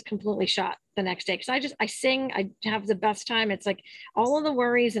voice is completely shot the next day. Cause I sing, I have the best time. It's like all of the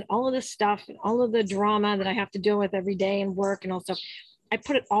worries and all of the stuff and all of the drama that I have to deal with every day and work and all stuff. I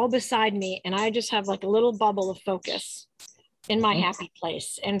put it all beside me and I just have like a little bubble of focus in my happy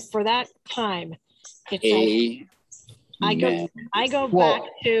place. And for that time, it's I go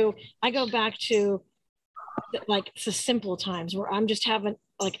back to like the simple times where I'm just having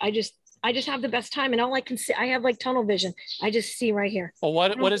like I just have the best time, and all I can see, I have like tunnel vision. I just see right here. Well,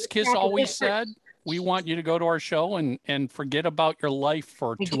 what has Kiss always said? We want you to go to our show and forget about your life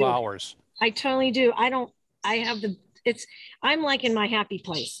for 2 hours. I totally do. I'm like in my happy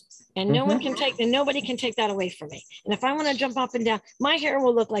place. And nobody can take that away from me. And if I want to jump up and down, my hair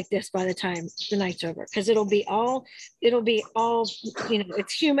will look like this by the time the night's over, because it'll be all,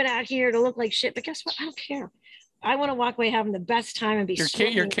 it's humid out here. It'll look like shit, but guess what? I don't care. I want to walk away having the best time and be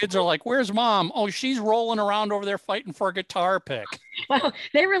your kids are like, where's mom? Oh, she's rolling around over there fighting for a guitar pick. Well,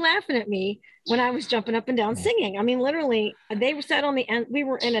 they were laughing at me when I was jumping up and down singing. I mean, literally, they were sat on the end. We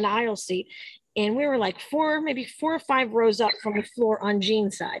were in an aisle seat, and we were like maybe 4 or 5 rows up from the floor on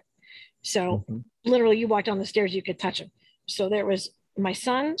Jean's side. So literally, you walked down the stairs, you could touch him. So there was my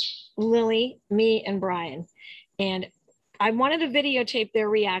son, Lily, me, and Brian. And I wanted to videotape their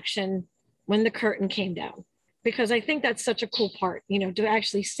reaction when the curtain came down, because I think that's such a cool part, to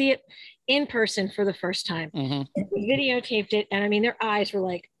actually see it in person for the first time. We videotaped it. And I mean, their eyes were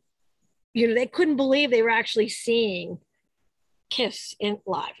like, they couldn't believe they were actually seeing Kiss in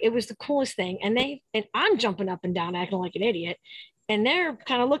live. It was the coolest thing. And I'm jumping up and down, acting like an idiot. And they're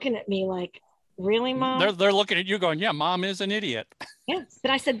kind of looking at me like, really, Mom? They're looking at you going, yeah, Mom is an idiot. Yeah.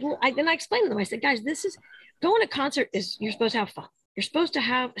 But I said, then I explained to them, I said, guys, going to concert you're supposed to have fun. You're supposed to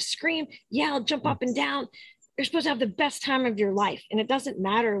have a scream, yell, jump up and down. You're supposed to have the best time of your life. And it doesn't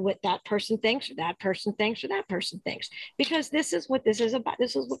matter what that person thinks or that person thinks or that person thinks, because this is what this is about.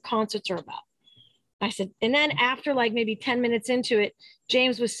 This is what concerts are about. I said, and then after like maybe 10 minutes into it,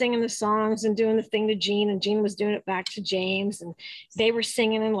 James was singing the songs and doing the thing to Gene, and Gene was doing it back to James, and they were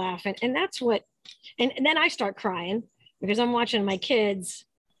singing and laughing. And that's what, and then I start crying because I'm watching my kids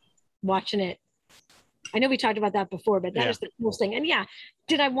watching it. I know we talked about that before, but that is the coolest thing. And yeah,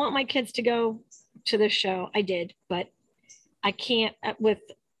 did I want my kids to go to this show? I did, but I can't with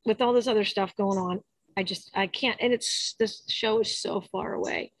all this other stuff going on. I can't. And this show is so far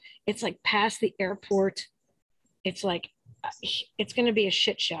away. It's like past the airport. It's like, it's going to be a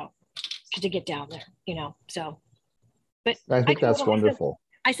shit show to get down there, so, but I think that's wonderful.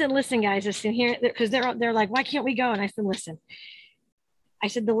 I said, listen, guys, listen here, because they're like, why can't we go? And I said, listen, I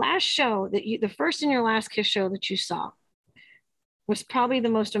said, the last show the first and your last Kiss show that you saw was probably the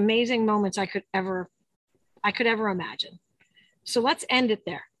most amazing moments I could ever imagine. So let's end it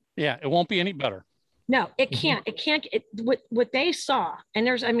there. Yeah. It won't be any better. No, it can't. It can't. What they saw, and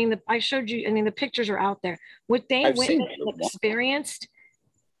I showed you. The pictures are out there. What they experienced,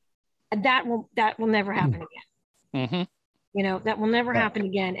 that will never happen again. That will never happen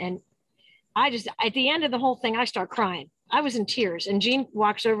again. And I just, at the end of the whole thing, I start crying. I was in tears. And Gene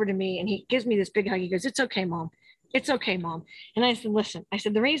walks over to me and he gives me this big hug. He goes, "It's okay, Mom. It's okay, Mom." And I said, listen,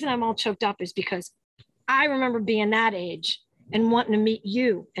 the reason I'm all choked up is because I remember being that age and wanting to meet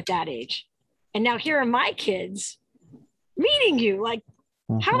you at that age. And now here are my kids meeting you. Like,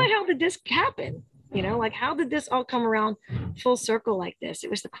 how the hell did this happen? How did this all come around full circle like this? It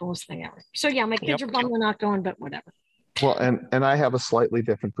was the coolest thing ever. So yeah, my kids are bummed they're not going, but whatever. Well, and I have a slightly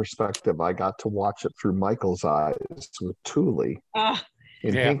different perspective. I got to watch it through Michael's eyes with Thule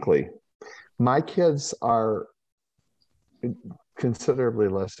in Hinckley. My kids are considerably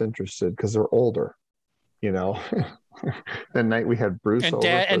less interested because they're older. The night we had Bruce and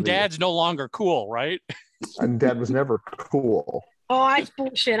over, Dad's no longer cool, right? And Dad was never cool. Oh, that's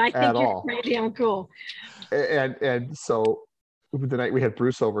bullshit. I think you're crazy. I'm cool. And so the night we had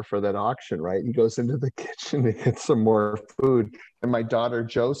Bruce over for that auction, right? He goes into the kitchen to get some more food. And my daughter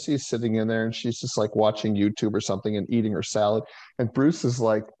Josie's sitting in there and she's just like watching YouTube or something and eating her salad. And Bruce is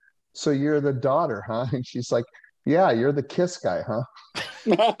like, "So you're the daughter, huh?" And she's like, "Yeah, you're the Kiss guy, huh?"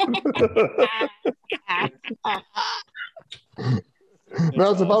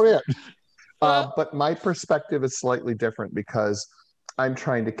 That's about it. But my perspective is slightly different because I'm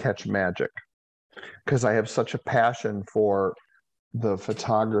trying to catch magic, because I have such a passion for the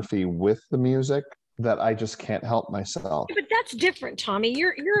photography with the music that I just can't help myself. But that's different, Tommy.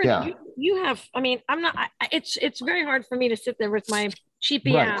 You have, I'm not, it's very hard for me to sit there with my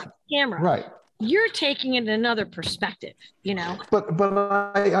cheapy ass camera. Right. You're taking it in another perspective, But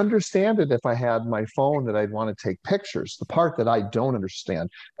I understand it if I had my phone that I'd want to take pictures. The part that I don't understand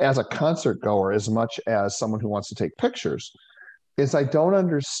as a concert goer, as much as someone who wants to take pictures, is I don't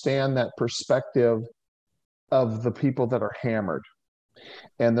understand that perspective of the people that are hammered.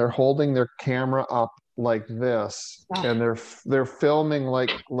 And they're holding their camera up like this, and they're filming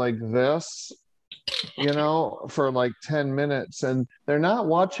like this, for like 10 minutes, and they're not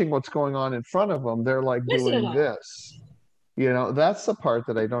watching what's going on in front of them. They're like doing this. That's the part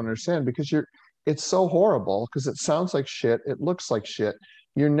that I don't understand, because it's so horrible, because it sounds like shit, it looks like shit.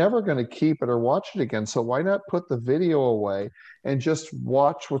 You're never going to keep it or watch it again. So why not put the video away and just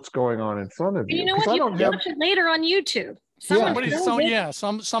watch what's going on in front of you? You know what? You can watch it later on YouTube.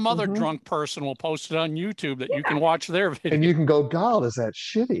 Some other drunk person will post it on YouTube that you can watch their video. And you can go, "God, is that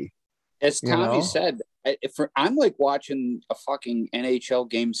shitty?" As Tommy said, I'm like watching a fucking NHL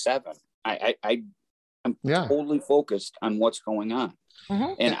Game 7. I'm totally focused on what's going on.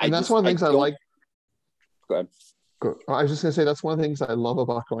 Mm-hmm. And that's one of the things I like. Go ahead. I was just going to say, that's one of the things I love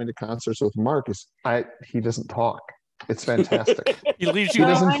about going to concerts with Mark is he doesn't talk. It's fantastic. He leaves you.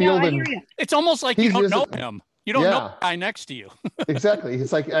 He doesn't feel it's almost like you don't know him. You don't know the guy next to you. Exactly.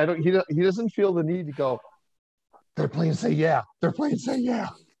 It's like, he doesn't feel the need to go, they're playing Say Yeah. They're playing Say Yeah.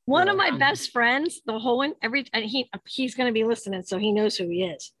 One of my best friends, and he's going to be listening, so he knows who he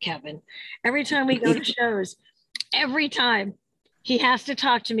is, Kevin. Every time we go to shows, every time he has to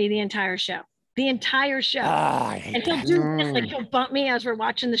talk to me the entire show. And he'll do this, like he'll bump me as we're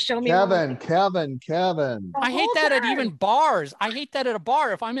watching the show. Kevin. I hate that at even bars. I hate that at a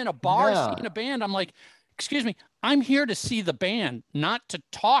bar. If I'm in a bar seeing a band, I'm like, excuse me, I'm here to see the band, not to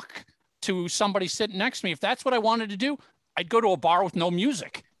talk to somebody sitting next to me. If that's what I wanted to do, I'd go to a bar with no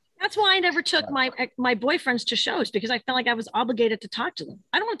music. That's why I never took my boyfriends to shows, because I felt like I was obligated to talk to them.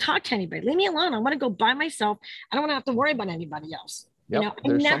 I don't want to talk to anybody. Leave me alone. I want to go by myself. I don't want to have to worry about anybody else. Yep.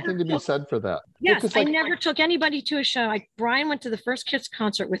 There's something to be said for that. Yes, I never took anybody to a show. Brian went to the first Kiss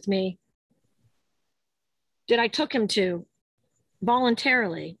concert with me. I took him to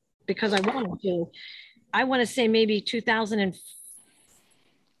voluntarily because I wanted to. I want to say maybe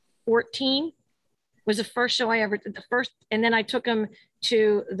 2014 was the first show I ever did. And then I took him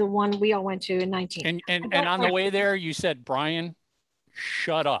to the one we all went to in 19. And on the way there, you said, Brian,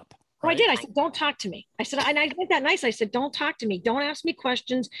 shut up. Oh, I did. I said, don't talk to me. I said, and I did that nice. I said, don't talk to me. Don't ask me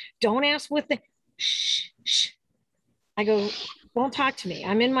questions. Don't ask shh. I go, don't talk to me.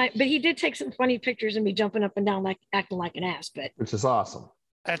 But he did take some funny pictures of me jumping up and down, like acting like an ass, which is awesome.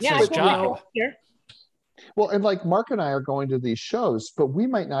 That's his job. Well, and like Mark and I are going to these shows, but we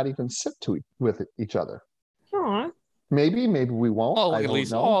might not even sit with each other. Aww. Maybe we won't. Oh, I don't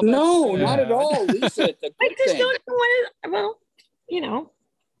Lisa. know. Oh, no, not at all, Lisa. I just don't want to. Well,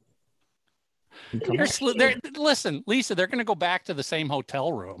 Listen, Lisa, they're going to go back to the same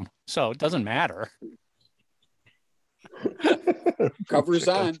hotel room, so it doesn't matter. Covers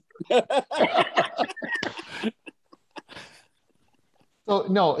on.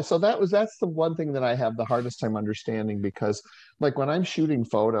 So that's the one thing that I have the hardest time understanding, because like when I'm shooting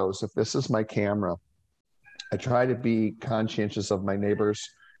photos, if this is my camera, I try to be conscientious of my neighbors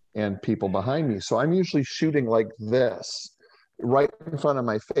and people behind me. So I'm usually shooting like this, right in front of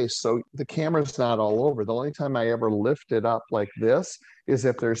my face. So the camera's not all over. The only time I ever lift it up like this is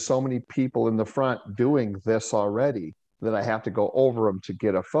if there's so many people in the front doing this already that I have to go over them to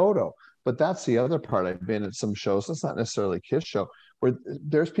get a photo. But that's the other part. I've been at some shows, it's not necessarily a Kiss show, where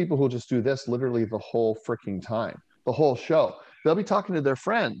there's people who just do this literally the whole freaking time, the whole show. They'll be talking to their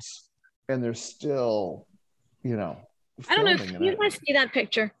friends and they're still, I don't know if you want to see that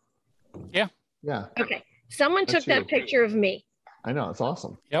picture. Yeah. Okay. Someone took that picture of me. I know, it's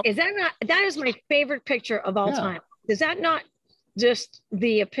awesome. Yep. That is my favorite picture of all time. Is that not just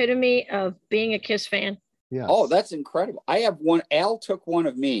the epitome of being a Kiss fan? Yeah. Oh, that's incredible. I have one. Al took one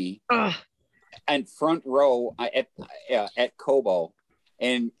of me and front row at Kobo.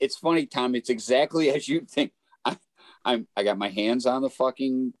 And it's funny, Tom, it's exactly as you think. I got my hands on the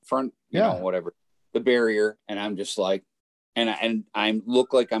fucking front, whatever, the barrier. And I'm just like, and I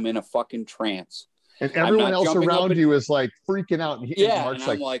look like I'm in a fucking trance. And everyone else around you is like freaking out. And Mark's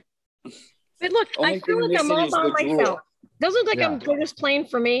and I'm like, but look, I feel like I'm all by myself. Doesn't look like I'm just playing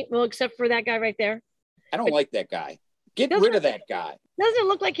for me. Well, except for that guy right there. I don't like that guy. Get rid of that guy. Doesn't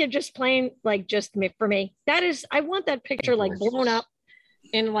look like you're just playing like just me for me. I want that picture like blown up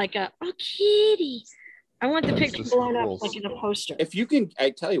in like kitty. I want the picture blown up like in a poster. If you can,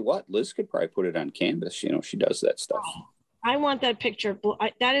 I tell you what, Liz could probably put it on canvas. She does that stuff. I want that picture.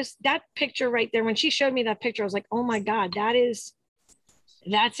 That picture right there. When she showed me that picture, I was like, oh my God, that's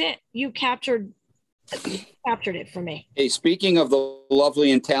it. You captured it for me. Hey, speaking of the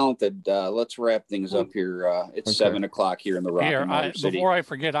lovely and talented, let's wrap things up here. It's 7:00 here in the Rocky Mountain City. Before I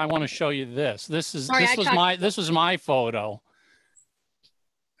forget, I want to show you this. This was my photo.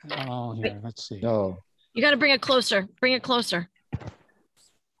 Oh, here, let's see. Oh, you got to bring it closer. Bring it closer.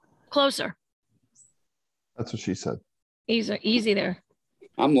 Closer. That's what she said. Easy there.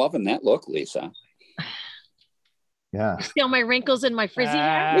 I'm loving that look, Lisa. Yeah. See all my wrinkles in my frizzy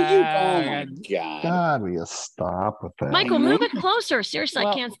hair? Oh my God. Will you stop with that? Michael, move it closer. Seriously,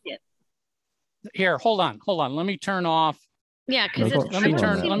 I can't see it. Here, hold on. Let me turn off. Yeah, because let me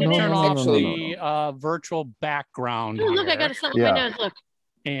turn off the virtual background. Oh, look, I got something on my nose. Look.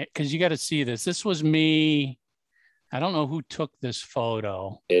 Because you got to see this. This was me. I don't know who took this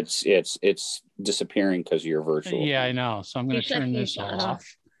photo. It's disappearing because of your virtual. Yeah, I know. So I'm going to turn this off.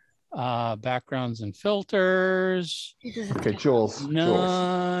 Backgrounds and filters. Okay, Jules.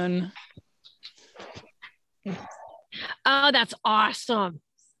 None. Oh, that's awesome.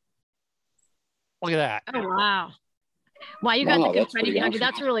 Look at that. Oh, wow. Wow, you got Wow, the that's confetti pretty behind you.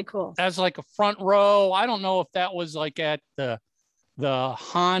 awesome. That's really cool. That's like a front row. I don't know if that was like at the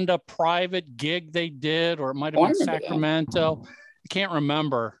Honda private gig they did, or it might have been Sacramento. I can't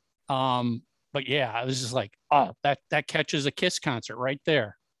remember. But yeah, it was just like, oh, that catches a Kiss concert right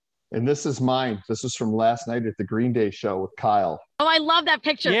there. And this is mine. This is from last night at the Green Day show with Kyle. Oh, I love that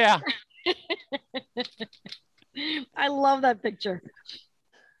picture. Yeah. I love that picture.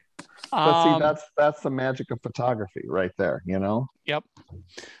 But see, that's the magic of photography right there, you know? Yep.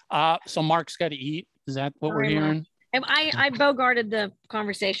 So Mark's got to eat. Is that what we're hearing? I bogarted the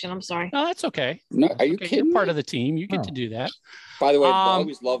conversation. I'm sorry. No, that's okay. No, are you okay. kidding? You're part of the team. You get to do that. By the way, I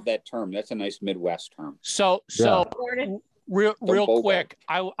always love that term. That's a nice Midwest term. So real quick,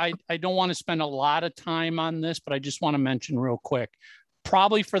 I don't want to spend a lot of time on this, but I just want to mention real quick,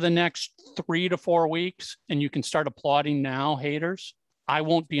 probably for the next 3 to 4 weeks, and you can start applauding now, haters, I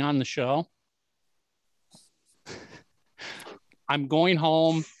won't be on the show. I'm going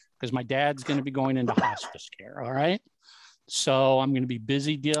home because my dad's going to be going into hospice care. All right. So I'm going to be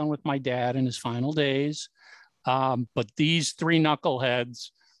busy dealing with my dad in his final days. But these 3 knuckleheads,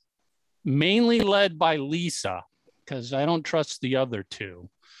 mainly led by Lisa, because I don't trust the other 2.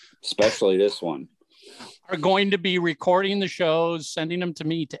 Especially this one. Are going to be recording the shows, sending them to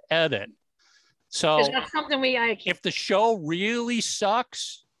me to edit. So that's something if the show really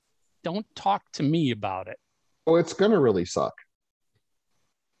sucks, don't talk to me about it. Oh, it's going to really suck.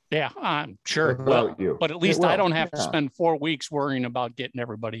 Yeah, I'm sure it will. But at least I don't have to spend 4 weeks worrying about getting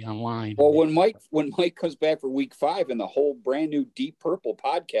everybody online. Well, when Mike comes back for week 5 and the whole brand new Deep Purple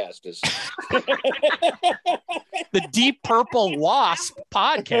podcast is the Deep Purple Wasp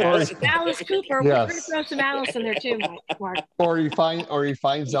podcast. Alice Cooper. Yes. We're going to throw some Alice in there too, Mark. Or he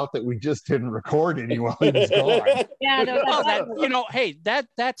finds out that we just didn't record any while he was gone. Yeah, hey,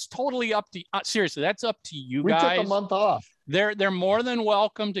 that's totally up to seriously. That's up to you we guys. We took a month off. They're more than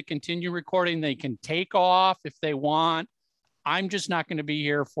welcome to continue recording. They can take off if they want. I'm just not going to be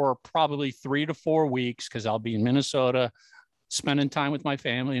here for probably 3 to 4 weeks because I'll be in Minnesota spending time with my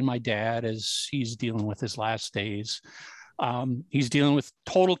family and my dad as he's dealing with his last days. He's dealing with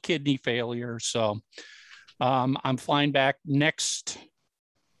total kidney failure. So I'm flying back next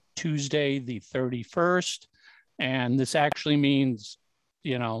Tuesday, the 31st. And this actually means,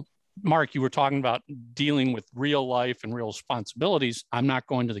 Mark, you were talking about dealing with real life and real responsibilities. I'm not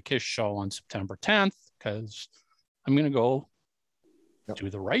going to the KISS show on September 10th because I'm going to go do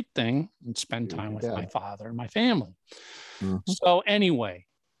the right thing and spend time with my father and my family. Mm-hmm. So anyway,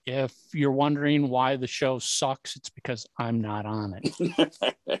 if you're wondering why the show sucks, it's because I'm not on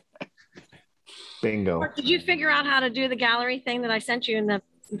it. Bingo. Did you figure out how to do the gallery thing that I sent you in the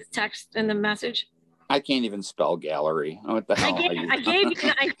text and the message? I can't even spell gallery. What the hell? I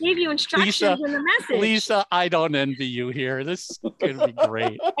gave you instructions in the message. Lisa, I don't envy you here. This is going to be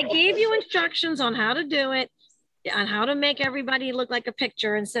great. I gave you instructions on how to do it, on how to make everybody look like a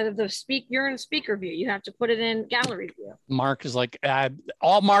picture instead of you're in speaker view. You have to put it in gallery view. Mark is like,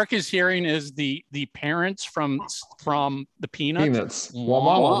 all Mark is hearing is the parents from the Peanuts. Wah,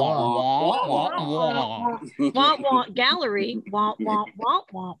 wah, wah, wah, wah, wah. Gallery. Wah, wah, wah,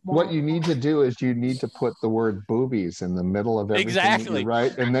 wah, wah. What you need to do is you need to put the word boobies in the middle of everything. Exactly.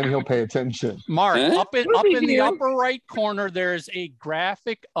 Right. And then he'll pay attention. Mark, up in the upper right corner, there's a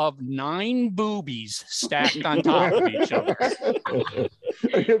graphic of 9 boobies stacked on top of each other.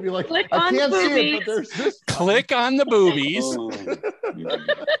 You'll be like, I can't see it, but there's this. Click on the boobies.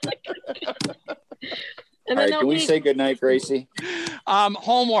 All right, can we say goodnight, Gracie?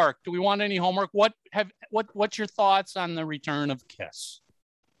 Homework. Do we want any homework? What's your thoughts on the return of KISS?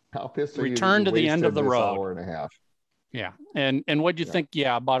 How pissed are return to the end of the road. Hour and a half. Yeah, and what do you think?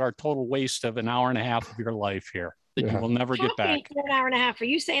 Yeah, about our total waste of an hour and a half of your life here that you will never get back. For an hour and a half. Are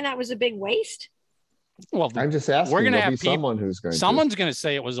you saying that was a big waste? Well, I'm just asking. We're going to have someone who's going. Someone's going to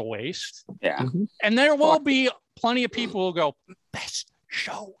say it was a waste. Yeah, and there will be plenty of people who go, best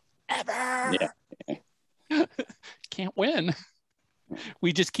show ever. Yeah. Can't win.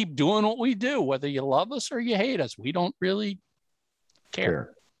 We just keep doing what we do, whether you love us or you hate us. We don't really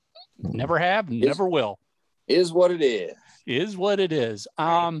care. Never have, never will. Is what it is. Is what it is.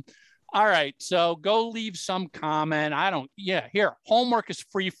 All right. So go leave some comment. Here, homework is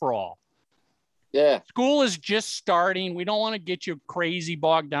free for all. Yeah. School is just starting. We don't want to get you crazy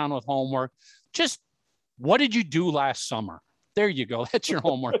bogged down with homework. Just what did you do last summer? there you go. That's your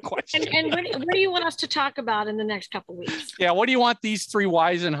homework question. And what do you want us to talk about in the next couple of weeks? Yeah, what do you want these three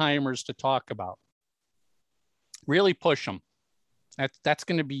Weisenheimers to talk about? Really push them. That's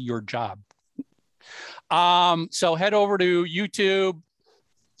going to be your job. So head over to YouTube,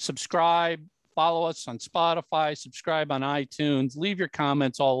 subscribe, follow us on Spotify, subscribe on iTunes, leave your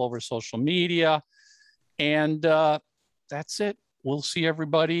comments all over social media. And that's it. We'll see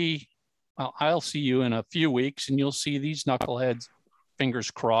everybody. I'll see you in a few weeks, and you'll see these knuckleheads,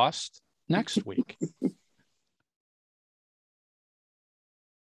 fingers crossed, next week.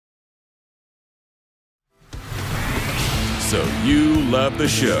 So you love the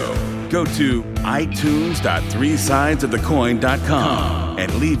show. Go to itunes.threesidesofthecoin.com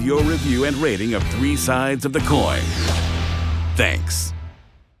and leave your review and rating of 3 Sides of the Coin. Thanks.